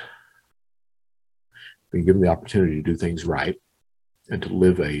opportunity to do things right and to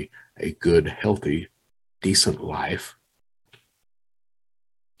live a good, healthy, decent life,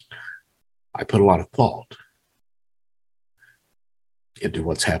 I put a lot of thought into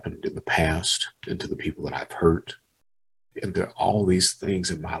what's happened in the past, into the people that I've hurt, into all these things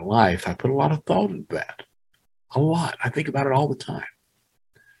in my life. I put a lot of thought into that. A lot. I think about it all the time.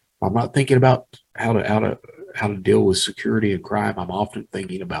 I'm not thinking about how to deal with security and crime. I'm often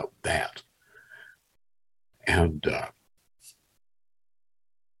thinking about that. And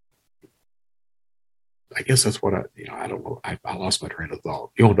I guess that's what I don't know. I lost my train of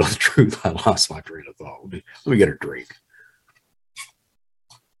thought. You want to know the truth? I lost my train of thought. Let me get a drink.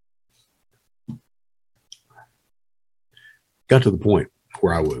 Got to the point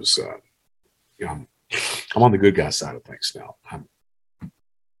where I was, I'm on the good guy side of things now. I'm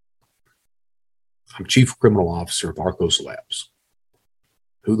chief criminal officer of Arcos Labs.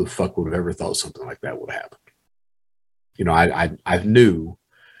 Who the fuck would have ever thought something like that would happen? I knew.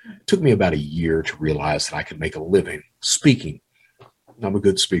 It took me about a year to realize that I could make a living speaking. I'm a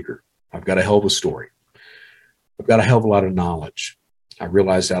good speaker. I've got a hell of a story. I've got a hell of a lot of knowledge. I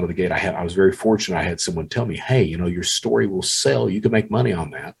realized out of the gate, I was very fortunate. I had someone tell me, hey, your story will sell. You can make money on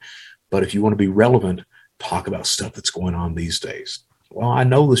that. But if you want to be relevant, talk about stuff that's going on these days. Well, I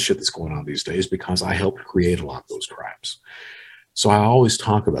know the shit that's going on these days because I helped create a lot of those crimes. So I always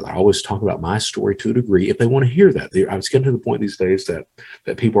talk about that. I always talk about my story to a degree if they want to hear that. I was getting to the point these days that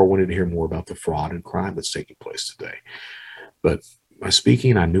people are wanting to hear more about the fraud and crime that's taking place today. But by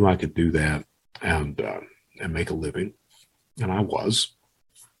speaking, I knew I could do that and make a living. And I was.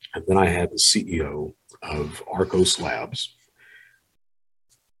 And then I had the CEO of Arcos Labs.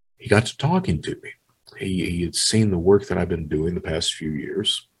 He got to talking to me. He had seen the work that I've been doing the past few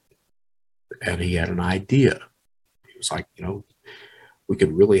years. And he had an idea. He was like, we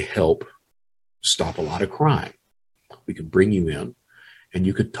could really help stop a lot of crime. We could bring you in and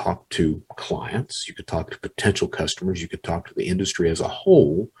you could talk to clients. You could talk to potential customers. You could talk to the industry as a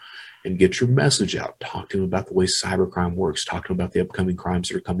whole and get your message out. Talk to them about the way cybercrime works. Talk to them about the upcoming crimes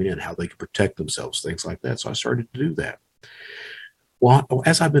that are coming in, how they can protect themselves, things like that. So I started to do that. Well,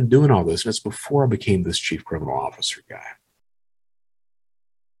 as I've been doing all this, and it's before I became this chief criminal officer guy,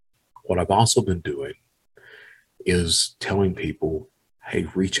 what I've also been doing is telling people, hey,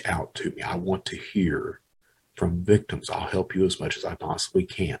 reach out to me. I want to hear from victims. I'll help you as much as I possibly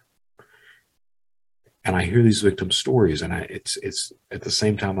can. And I hear these victim stories, and it's at the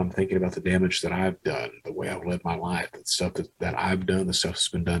same time I'm thinking about the damage that I've done, the way I've lived my life, the stuff that I've done, the stuff that's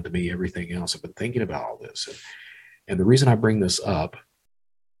been done to me, everything else. I've been thinking about all this. And the reason I bring this up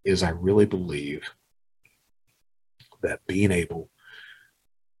is I really believe that being able,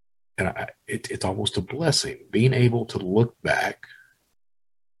 and it's almost a blessing, being able to look back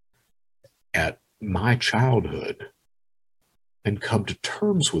at my childhood and come to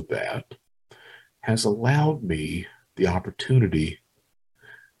terms with that has allowed me the opportunity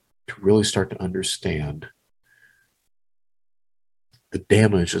to really start to understand the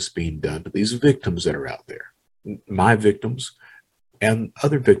damage that's being done to these victims that are out there. My victims and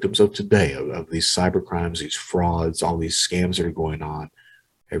other victims of today, of these cyber crimes, these frauds, all these scams that are going on,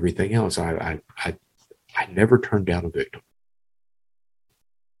 everything else. I never turned down a victim.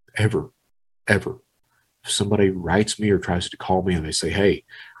 Ever. If somebody writes me or tries to call me and they say, hey,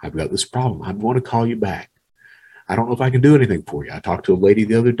 I've got this problem, I'm going to call you back. I don't know if I can do anything for you. I talked to a lady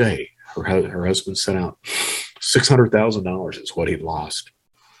the other day. Her husband sent out $600,000 is what he'd lost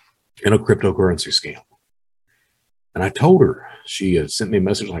in a cryptocurrency scam. And I told her, she had sent me a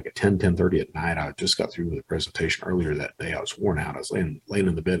message like at 10:30 at night. I just got through with a presentation earlier that day. I was worn out. I was laying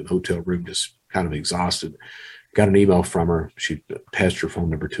in the bed in the hotel room, just kind of exhausted. Got an email from her. She attached her phone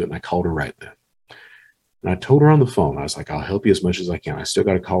number to it, and I called her right then. And I told her on the phone, I was like, I'll help you as much as I can. I still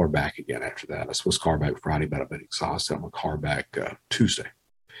got to call her back again after that. I was supposed to call her back Friday, but I've been exhausted. I'm going to call her back Tuesday.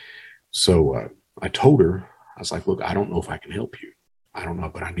 So I told her, I was like, look, I don't know if I can help you. I don't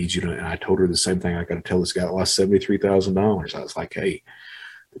know, but I need you to. And I told her the same thing I got to tell this guy that lost $73,000. I was like, hey,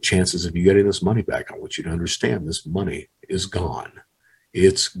 the chances of you getting this money back, I want you to understand this money is gone.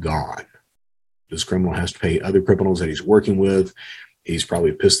 It's gone. This criminal has to pay other criminals that he's working with. He's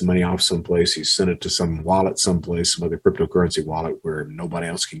probably pissed the money off someplace. He's sent it to some wallet someplace, some other cryptocurrency wallet where nobody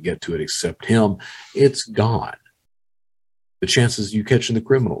else can get to it except him. It's gone. The chances of you catching the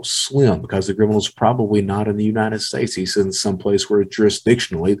criminal, slim, because the criminal's probably not in the United States. He's in some place where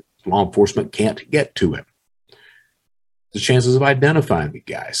jurisdictionally law enforcement can't get to him. The chances of identifying the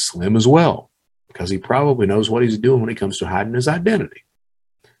guy, slim as well, because he probably knows what he's doing when it comes to hiding his identity.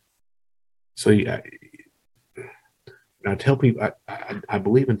 So yeah, I tell people, I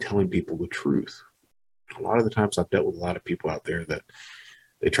believe in telling people the truth. A lot of the times I've dealt with a lot of people out there that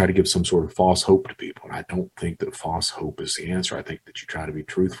they try to give some sort of false hope to people. And I don't think that false hope is the answer. I think that you try to be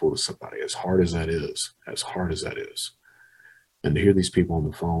truthful to somebody, as hard as that is. And to hear these people on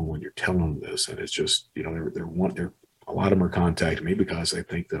the phone when you're telling them this, and it's just, you know, they're a lot of them are contacting me because they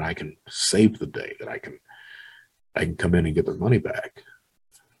think that I can save the day, that I can come in and get their money back.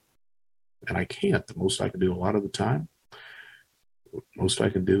 And I can't. The most I can do a lot of the time, most I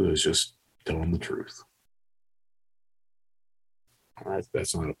can do is just tell them the truth.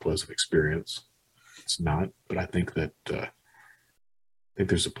 That's not a pleasant experience. It's not, but I think that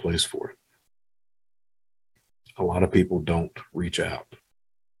there's a place for it. A lot of people don't reach out.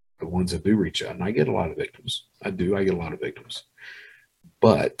 The ones that do reach out, and I get a lot of victims. I get a lot of victims.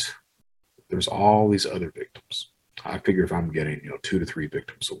 But there's all these other victims. I figure if I'm getting, 2 to 3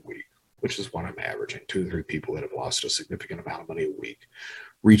 victims a week, which is what I'm averaging, 2 to 3 people that have lost a significant amount of money a week,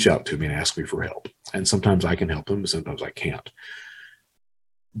 reach out to me and ask me for help. And sometimes I can help them, sometimes I can't.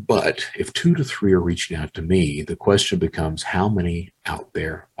 But if 2 to 3 are reaching out to me, the question becomes how many out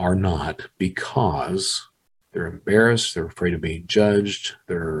there are not, because they're embarrassed, they're afraid of being judged,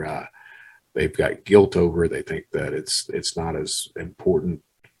 they've got guilt over it, they think that it's not as important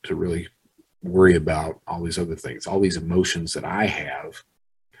to really worry about all these other things, all these emotions that I have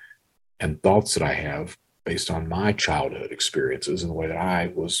and thoughts that I have based on my childhood experiences and the way that I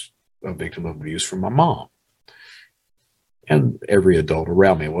was a victim of abuse from my mom. And every adult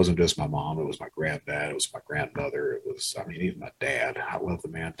around me. It wasn't just my mom. It was my granddad. It was my grandmother. It was, even my dad. I love the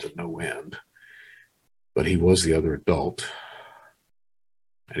man to no end. But he was the other adult.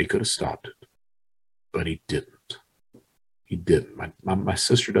 And he could have stopped it. But he didn't. He didn't. My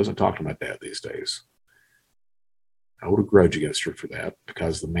sister doesn't talk to my dad these days. I hold a grudge against her for that,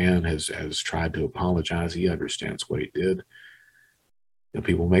 because the man has tried to apologize. He understands what he did. And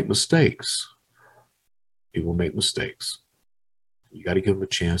people make mistakes. People make mistakes. You got to give them a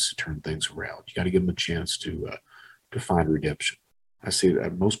chance to turn things around. You got to give them a chance to find redemption. I see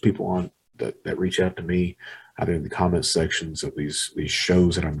that most people on that reach out to me, either in the comment sections of these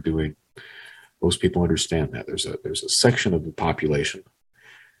shows that I'm doing, most people understand that there's a section of the population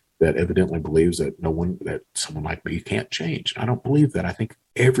that evidently believes that someone like me can't change. I don't believe that. I think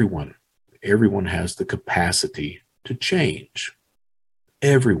everyone has the capacity to change.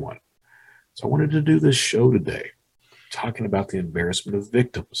 Everyone. So I wanted to do this show today, talking about the embarrassment of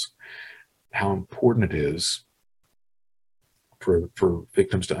victims. how important it is for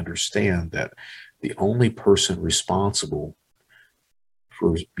victims to understand that the only person responsible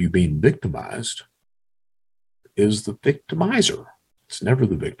for you being victimized is the victimizer. It's never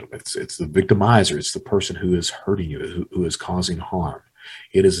the victim. It's the victimizer. It's the person who is hurting you, who is causing harm.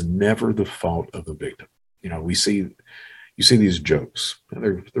 It is never the fault of the victim. You know, you see these jokes, and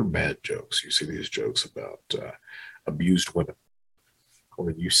they're bad jokes. You see these jokes about abused women,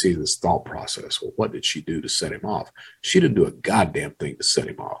 or you see this thought process. Well, what did she do to set him off? She didn't do a goddamn thing to set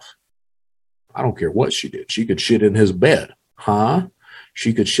him off. I don't care what she did. She could shit in his bed, huh?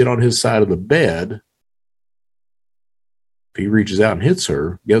 She could shit on his side of the bed. If he reaches out and hits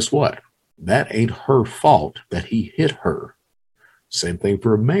her, guess what? That ain't her fault that he hit her. Same thing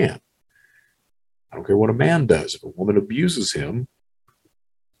for a man. I don't care what a man does. If a woman abuses him,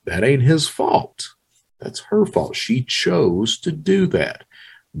 that ain't his fault. That's her fault. She chose to do that.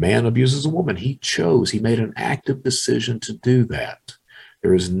 Man abuses a woman. He chose. He made an active decision to do that.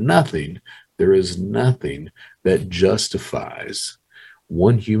 There is nothing that justifies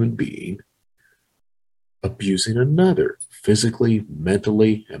one human being abusing another, physically,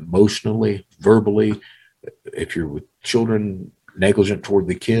 mentally, emotionally, verbally. If you're with children, negligent toward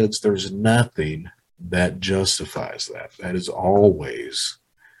the kids, there's nothing that justifies that. That is always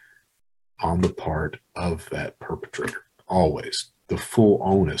on the part of that perpetrator. Always. The full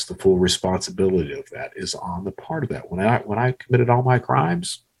onus, the full responsibility of that is on the part of that. When I committed all my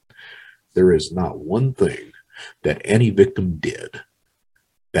crimes, there is not one thing that any victim did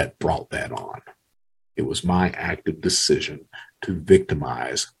that brought that on. It was my active decision to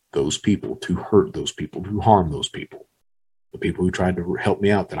victimize those people, to hurt those people, to harm those people. The people who tried to help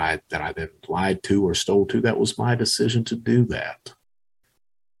me out that I then lied to or stole to, that was my decision to do that.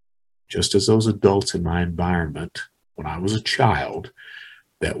 Just as those adults in my environment, when I was a child,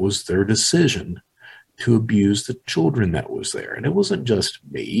 that was their decision to abuse the children that was there. And it wasn't just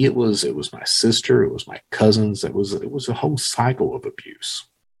me. It was my sister. It was my cousins. It was a whole cycle of abuse.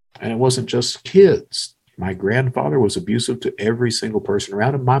 And it wasn't just kids. My grandfather was abusive to every single person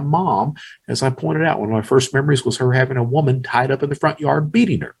around him. My mom, as I pointed out, one of my first memories was her having a woman tied up in the front yard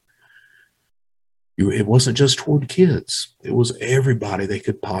beating her. It wasn't just toward kids. It was everybody they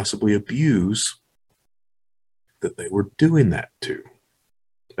could possibly abuse that they were doing that to.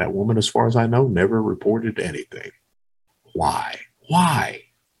 That woman, as far as I know, never reported anything. Why? Why?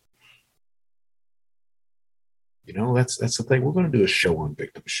 You know, that's the thing. We're going to do a show on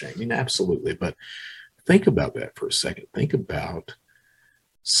victim shaming, absolutely. But think about that for a second. Think about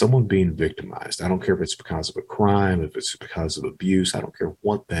someone being victimized. I don't care if it's because of a crime, if it's because of abuse. I don't care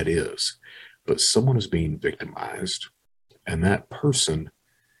what that is. But someone is being victimized, and that person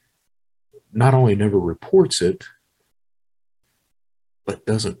not only never reports it, but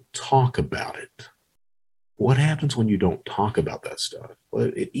doesn't talk about it. What happens when you don't talk about that stuff?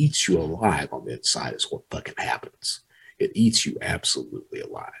 Well, it eats you alive on the inside is what fucking happens. It eats you absolutely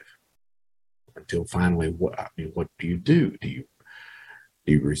alive. Until finally, what do you do?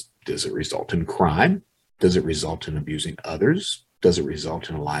 Does it result in crime? Does it result in abusing others? Does it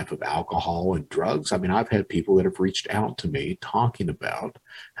result in a life of alcohol and drugs? I mean, I've had people that have reached out to me talking about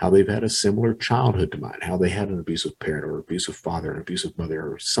how they've had a similar childhood to mine, how they had an abusive parent or abusive father, an abusive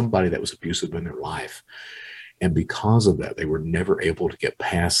mother, or somebody that was abusive in their life. And because of that, they were never able to get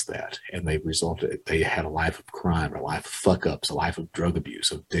past that. And they had a life of crime, a life of fuck ups, a life of drug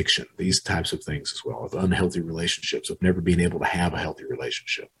abuse, addiction, these types of things as well, of unhealthy relationships, of never being able to have a healthy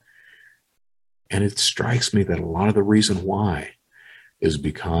relationship. And it strikes me that a lot of the reason why is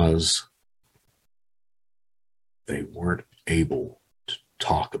because they weren't able to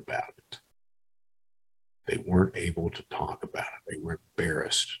talk about it. They weren't able to talk about it. They were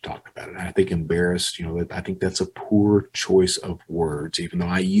embarrassed to talk about it. And I think embarrassed, I think that's a poor choice of words, even though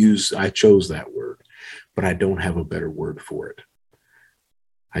I chose that word, but I don't have a better word for it.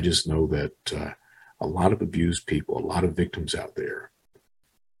 I just know that a lot of abused people, a lot of victims out there,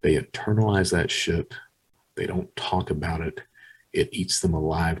 they internalize that shit. They don't talk about it. It eats them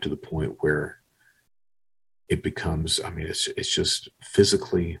alive to the point where it becomes, it's just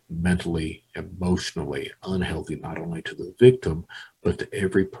physically, mentally, emotionally unhealthy, not only to the victim, but to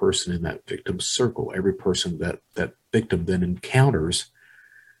every person in that victim's circle. Every person that victim then encounters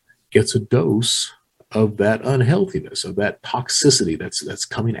gets a dose of that unhealthiness, of that toxicity that's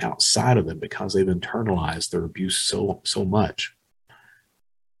coming outside of them because they've internalized their abuse so much.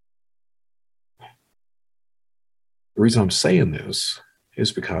 The reason I'm saying this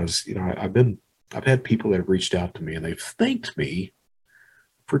is because, I've had people that have reached out to me and they've thanked me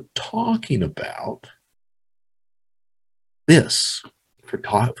for talking about this.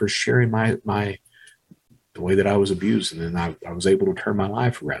 for sharing the way that I was abused, and then I was able to turn my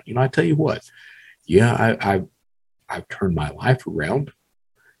life around. I tell you what, yeah, I've turned my life around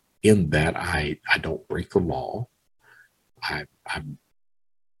in that I don't break the law. I'm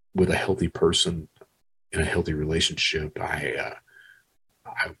with a healthy person in a healthy relationship. I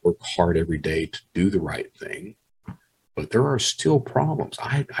work hard every day to do the right thing, but there are still problems.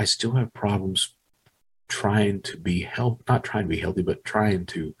 I still have problems trying to be not trying to be healthy, but trying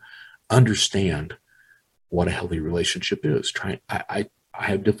to understand what a healthy relationship is. I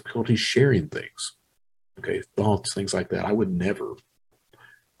have difficulty sharing things. Okay, thoughts, things like that. I would never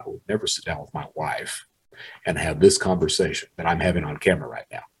sit down with my wife and have this conversation that I'm having on camera right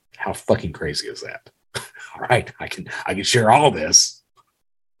now. How fucking crazy is that? All right, I can share all this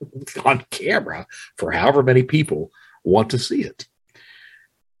on camera for however many people want to see it.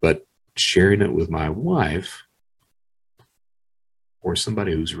 But sharing it with my wife or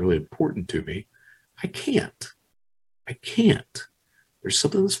somebody who's really important to me, I can't. There's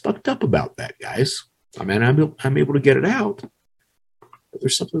something that's fucked up about that, guys. I mean, I'm able to get it out, but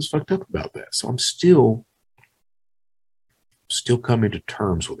there's something that's fucked up about that. So I'm still coming to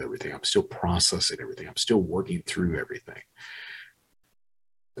terms with everything. I'm still processing everything. I'm still working through everything.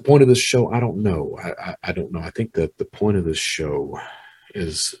 The point of this show, I don't know. I don't know. I think that the point of this show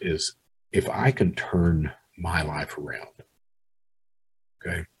is if I can turn my life around,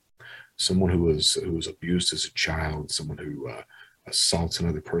 okay? Someone who was abused as a child, someone who assaults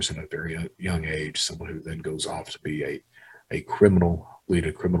another person at a very young age, someone who then goes off to be a criminal, lead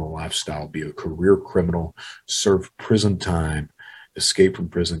a criminal lifestyle, be a career criminal, serve prison time, escape from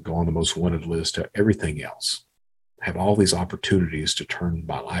prison, go on the most wanted list, everything else. Have all these opportunities to turn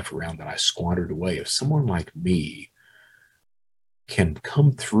my life around that I squandered away. If someone like me can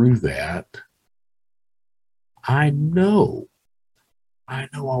come through that, I know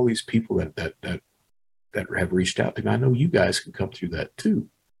all these people that have reached out to me. I know you guys can come through that too.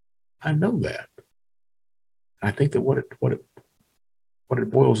 I know that. I think that what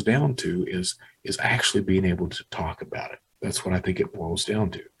it boils down to is actually being able to talk about it. That's what I think it boils down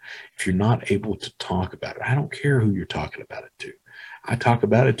to. If you're not able to talk about it, I don't care who you're talking about it to. I talk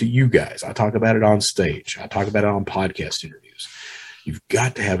about it to you guys. I talk about it on stage. I talk about it on podcast interviews. You've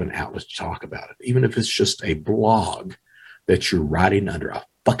got to have an outlet to talk about it. Even if it's just a blog that you're writing under a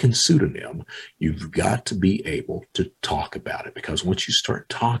fucking pseudonym, you've got to be able to talk about it, because once you start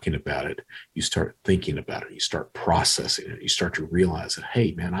talking about it, you start thinking about it, you start processing it, you start to realize that,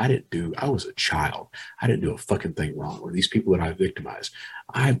 hey man, I was a child. I didn't do a fucking thing wrong. Or these people that I victimized,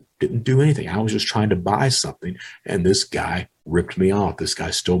 I didn't do anything. I was just trying to buy something and this guy ripped me off. This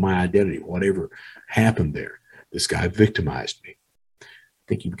guy stole my identity. Whatever happened there, this guy victimized me. I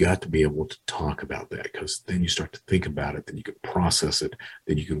think you've got to be able to talk about that, because then you start to think about it, then you can process it,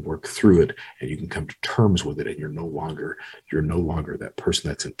 then you can work through it, and you can come to terms with it, and you're no longer that person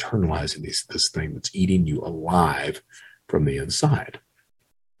that's internalizing this thing that's eating you alive from the inside.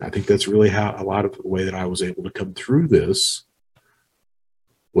 I think that's really how a lot of the way that I was able to come through this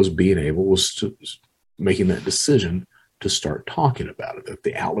was making that decision to start talking about it. That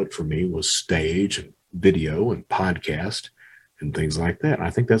the outlet for me was stage and video and podcast and things like that. And I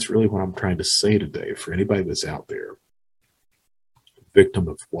think that's really what I'm trying to say today for anybody that's out there, victim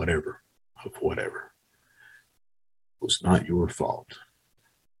of whatever. It was not your fault.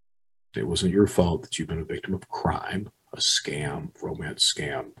 It wasn't your fault that you've been a victim of crime, a scam, romance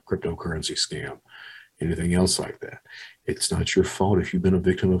scam, cryptocurrency scam, anything else like that. It's not your fault if you've been a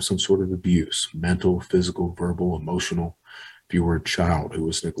victim of some sort of abuse, mental, physical, verbal, emotional. If you were a child who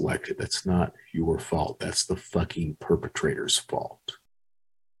was neglected, that's not your fault. That's the fucking perpetrator's fault.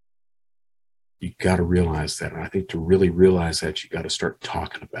 You got to realize that. And I think to really realize that, you got to start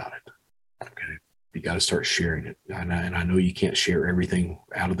talking about it. Okay. You got to start sharing it. And I know you can't share everything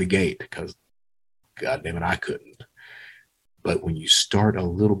out of the gate, because God damn it, I couldn't. But when you start a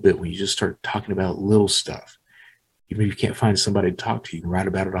little bit, when you just start talking about little stuff, even if you can't find somebody to talk to, you can write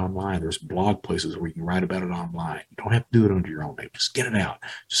about it online. There's blog places where you can write about it online. You don't have to do it under your own name. Just get it out.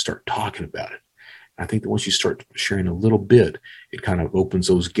 Just start talking about it. And I think that once you start sharing a little bit, it kind of opens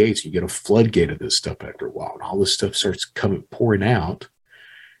those gates. You get a floodgate of this stuff after a while, and all this stuff starts pouring out.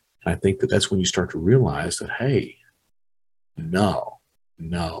 And I think that that's when you start to realize that, hey, no,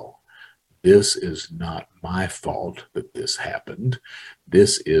 this is not my fault that this happened.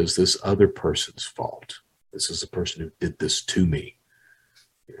 This is this other person's fault. This is the person who did this to me.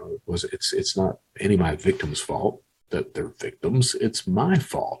 It's not any of my victims' fault that they're victims. It's my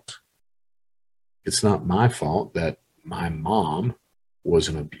fault. It's not my fault that my mom was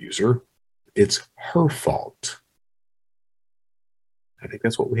an abuser. It's her fault. I think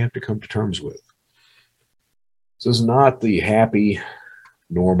that's what we have to come to terms with. This is not the happy,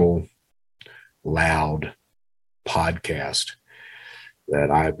 normal, loud podcast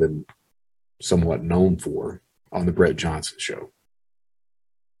that I've been somewhat known for on the Brett Johnson Show.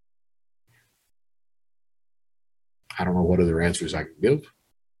 I don't know what other answers I can give.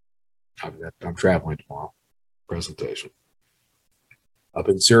 I'm traveling tomorrow. Presentation up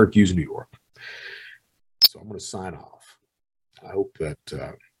in Syracuse, New York. So I'm going to sign off. I hope that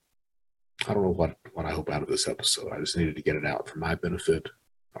I don't know what I hope out of this episode. I just needed to get it out for my benefit.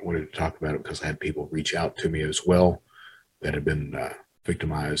 I wanted to talk about it because I had people reach out to me as well that had been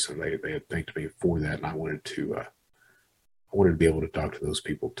victimized, and they had thanked me for that, and I wanted to be able to talk to those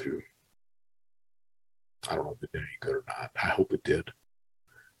people too. I don't know if it did any good or not. I hope it did.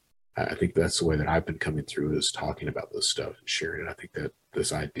 I think that's the way that I've been coming through, is talking about this stuff and sharing it. I think that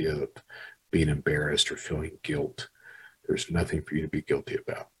this idea of being embarrassed or feeling guilt, there's nothing for you to be guilty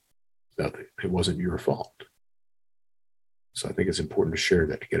about. Nothing. It wasn't your fault. So I think it's important to share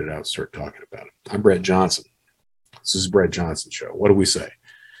that, to get it out and start talking about it. I'm Brett Johnson. This is Brett Johnson Show. What do we say?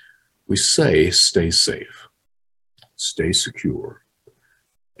 We say stay safe, stay secure,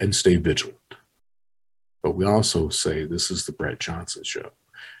 and stay vigilant. But we also say this is the Brett Johnson Show.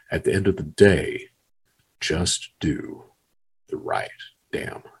 At the end of the day, just do the right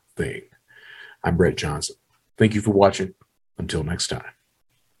damn thing. I'm Brett Johnson. Thank you for watching. Until next time.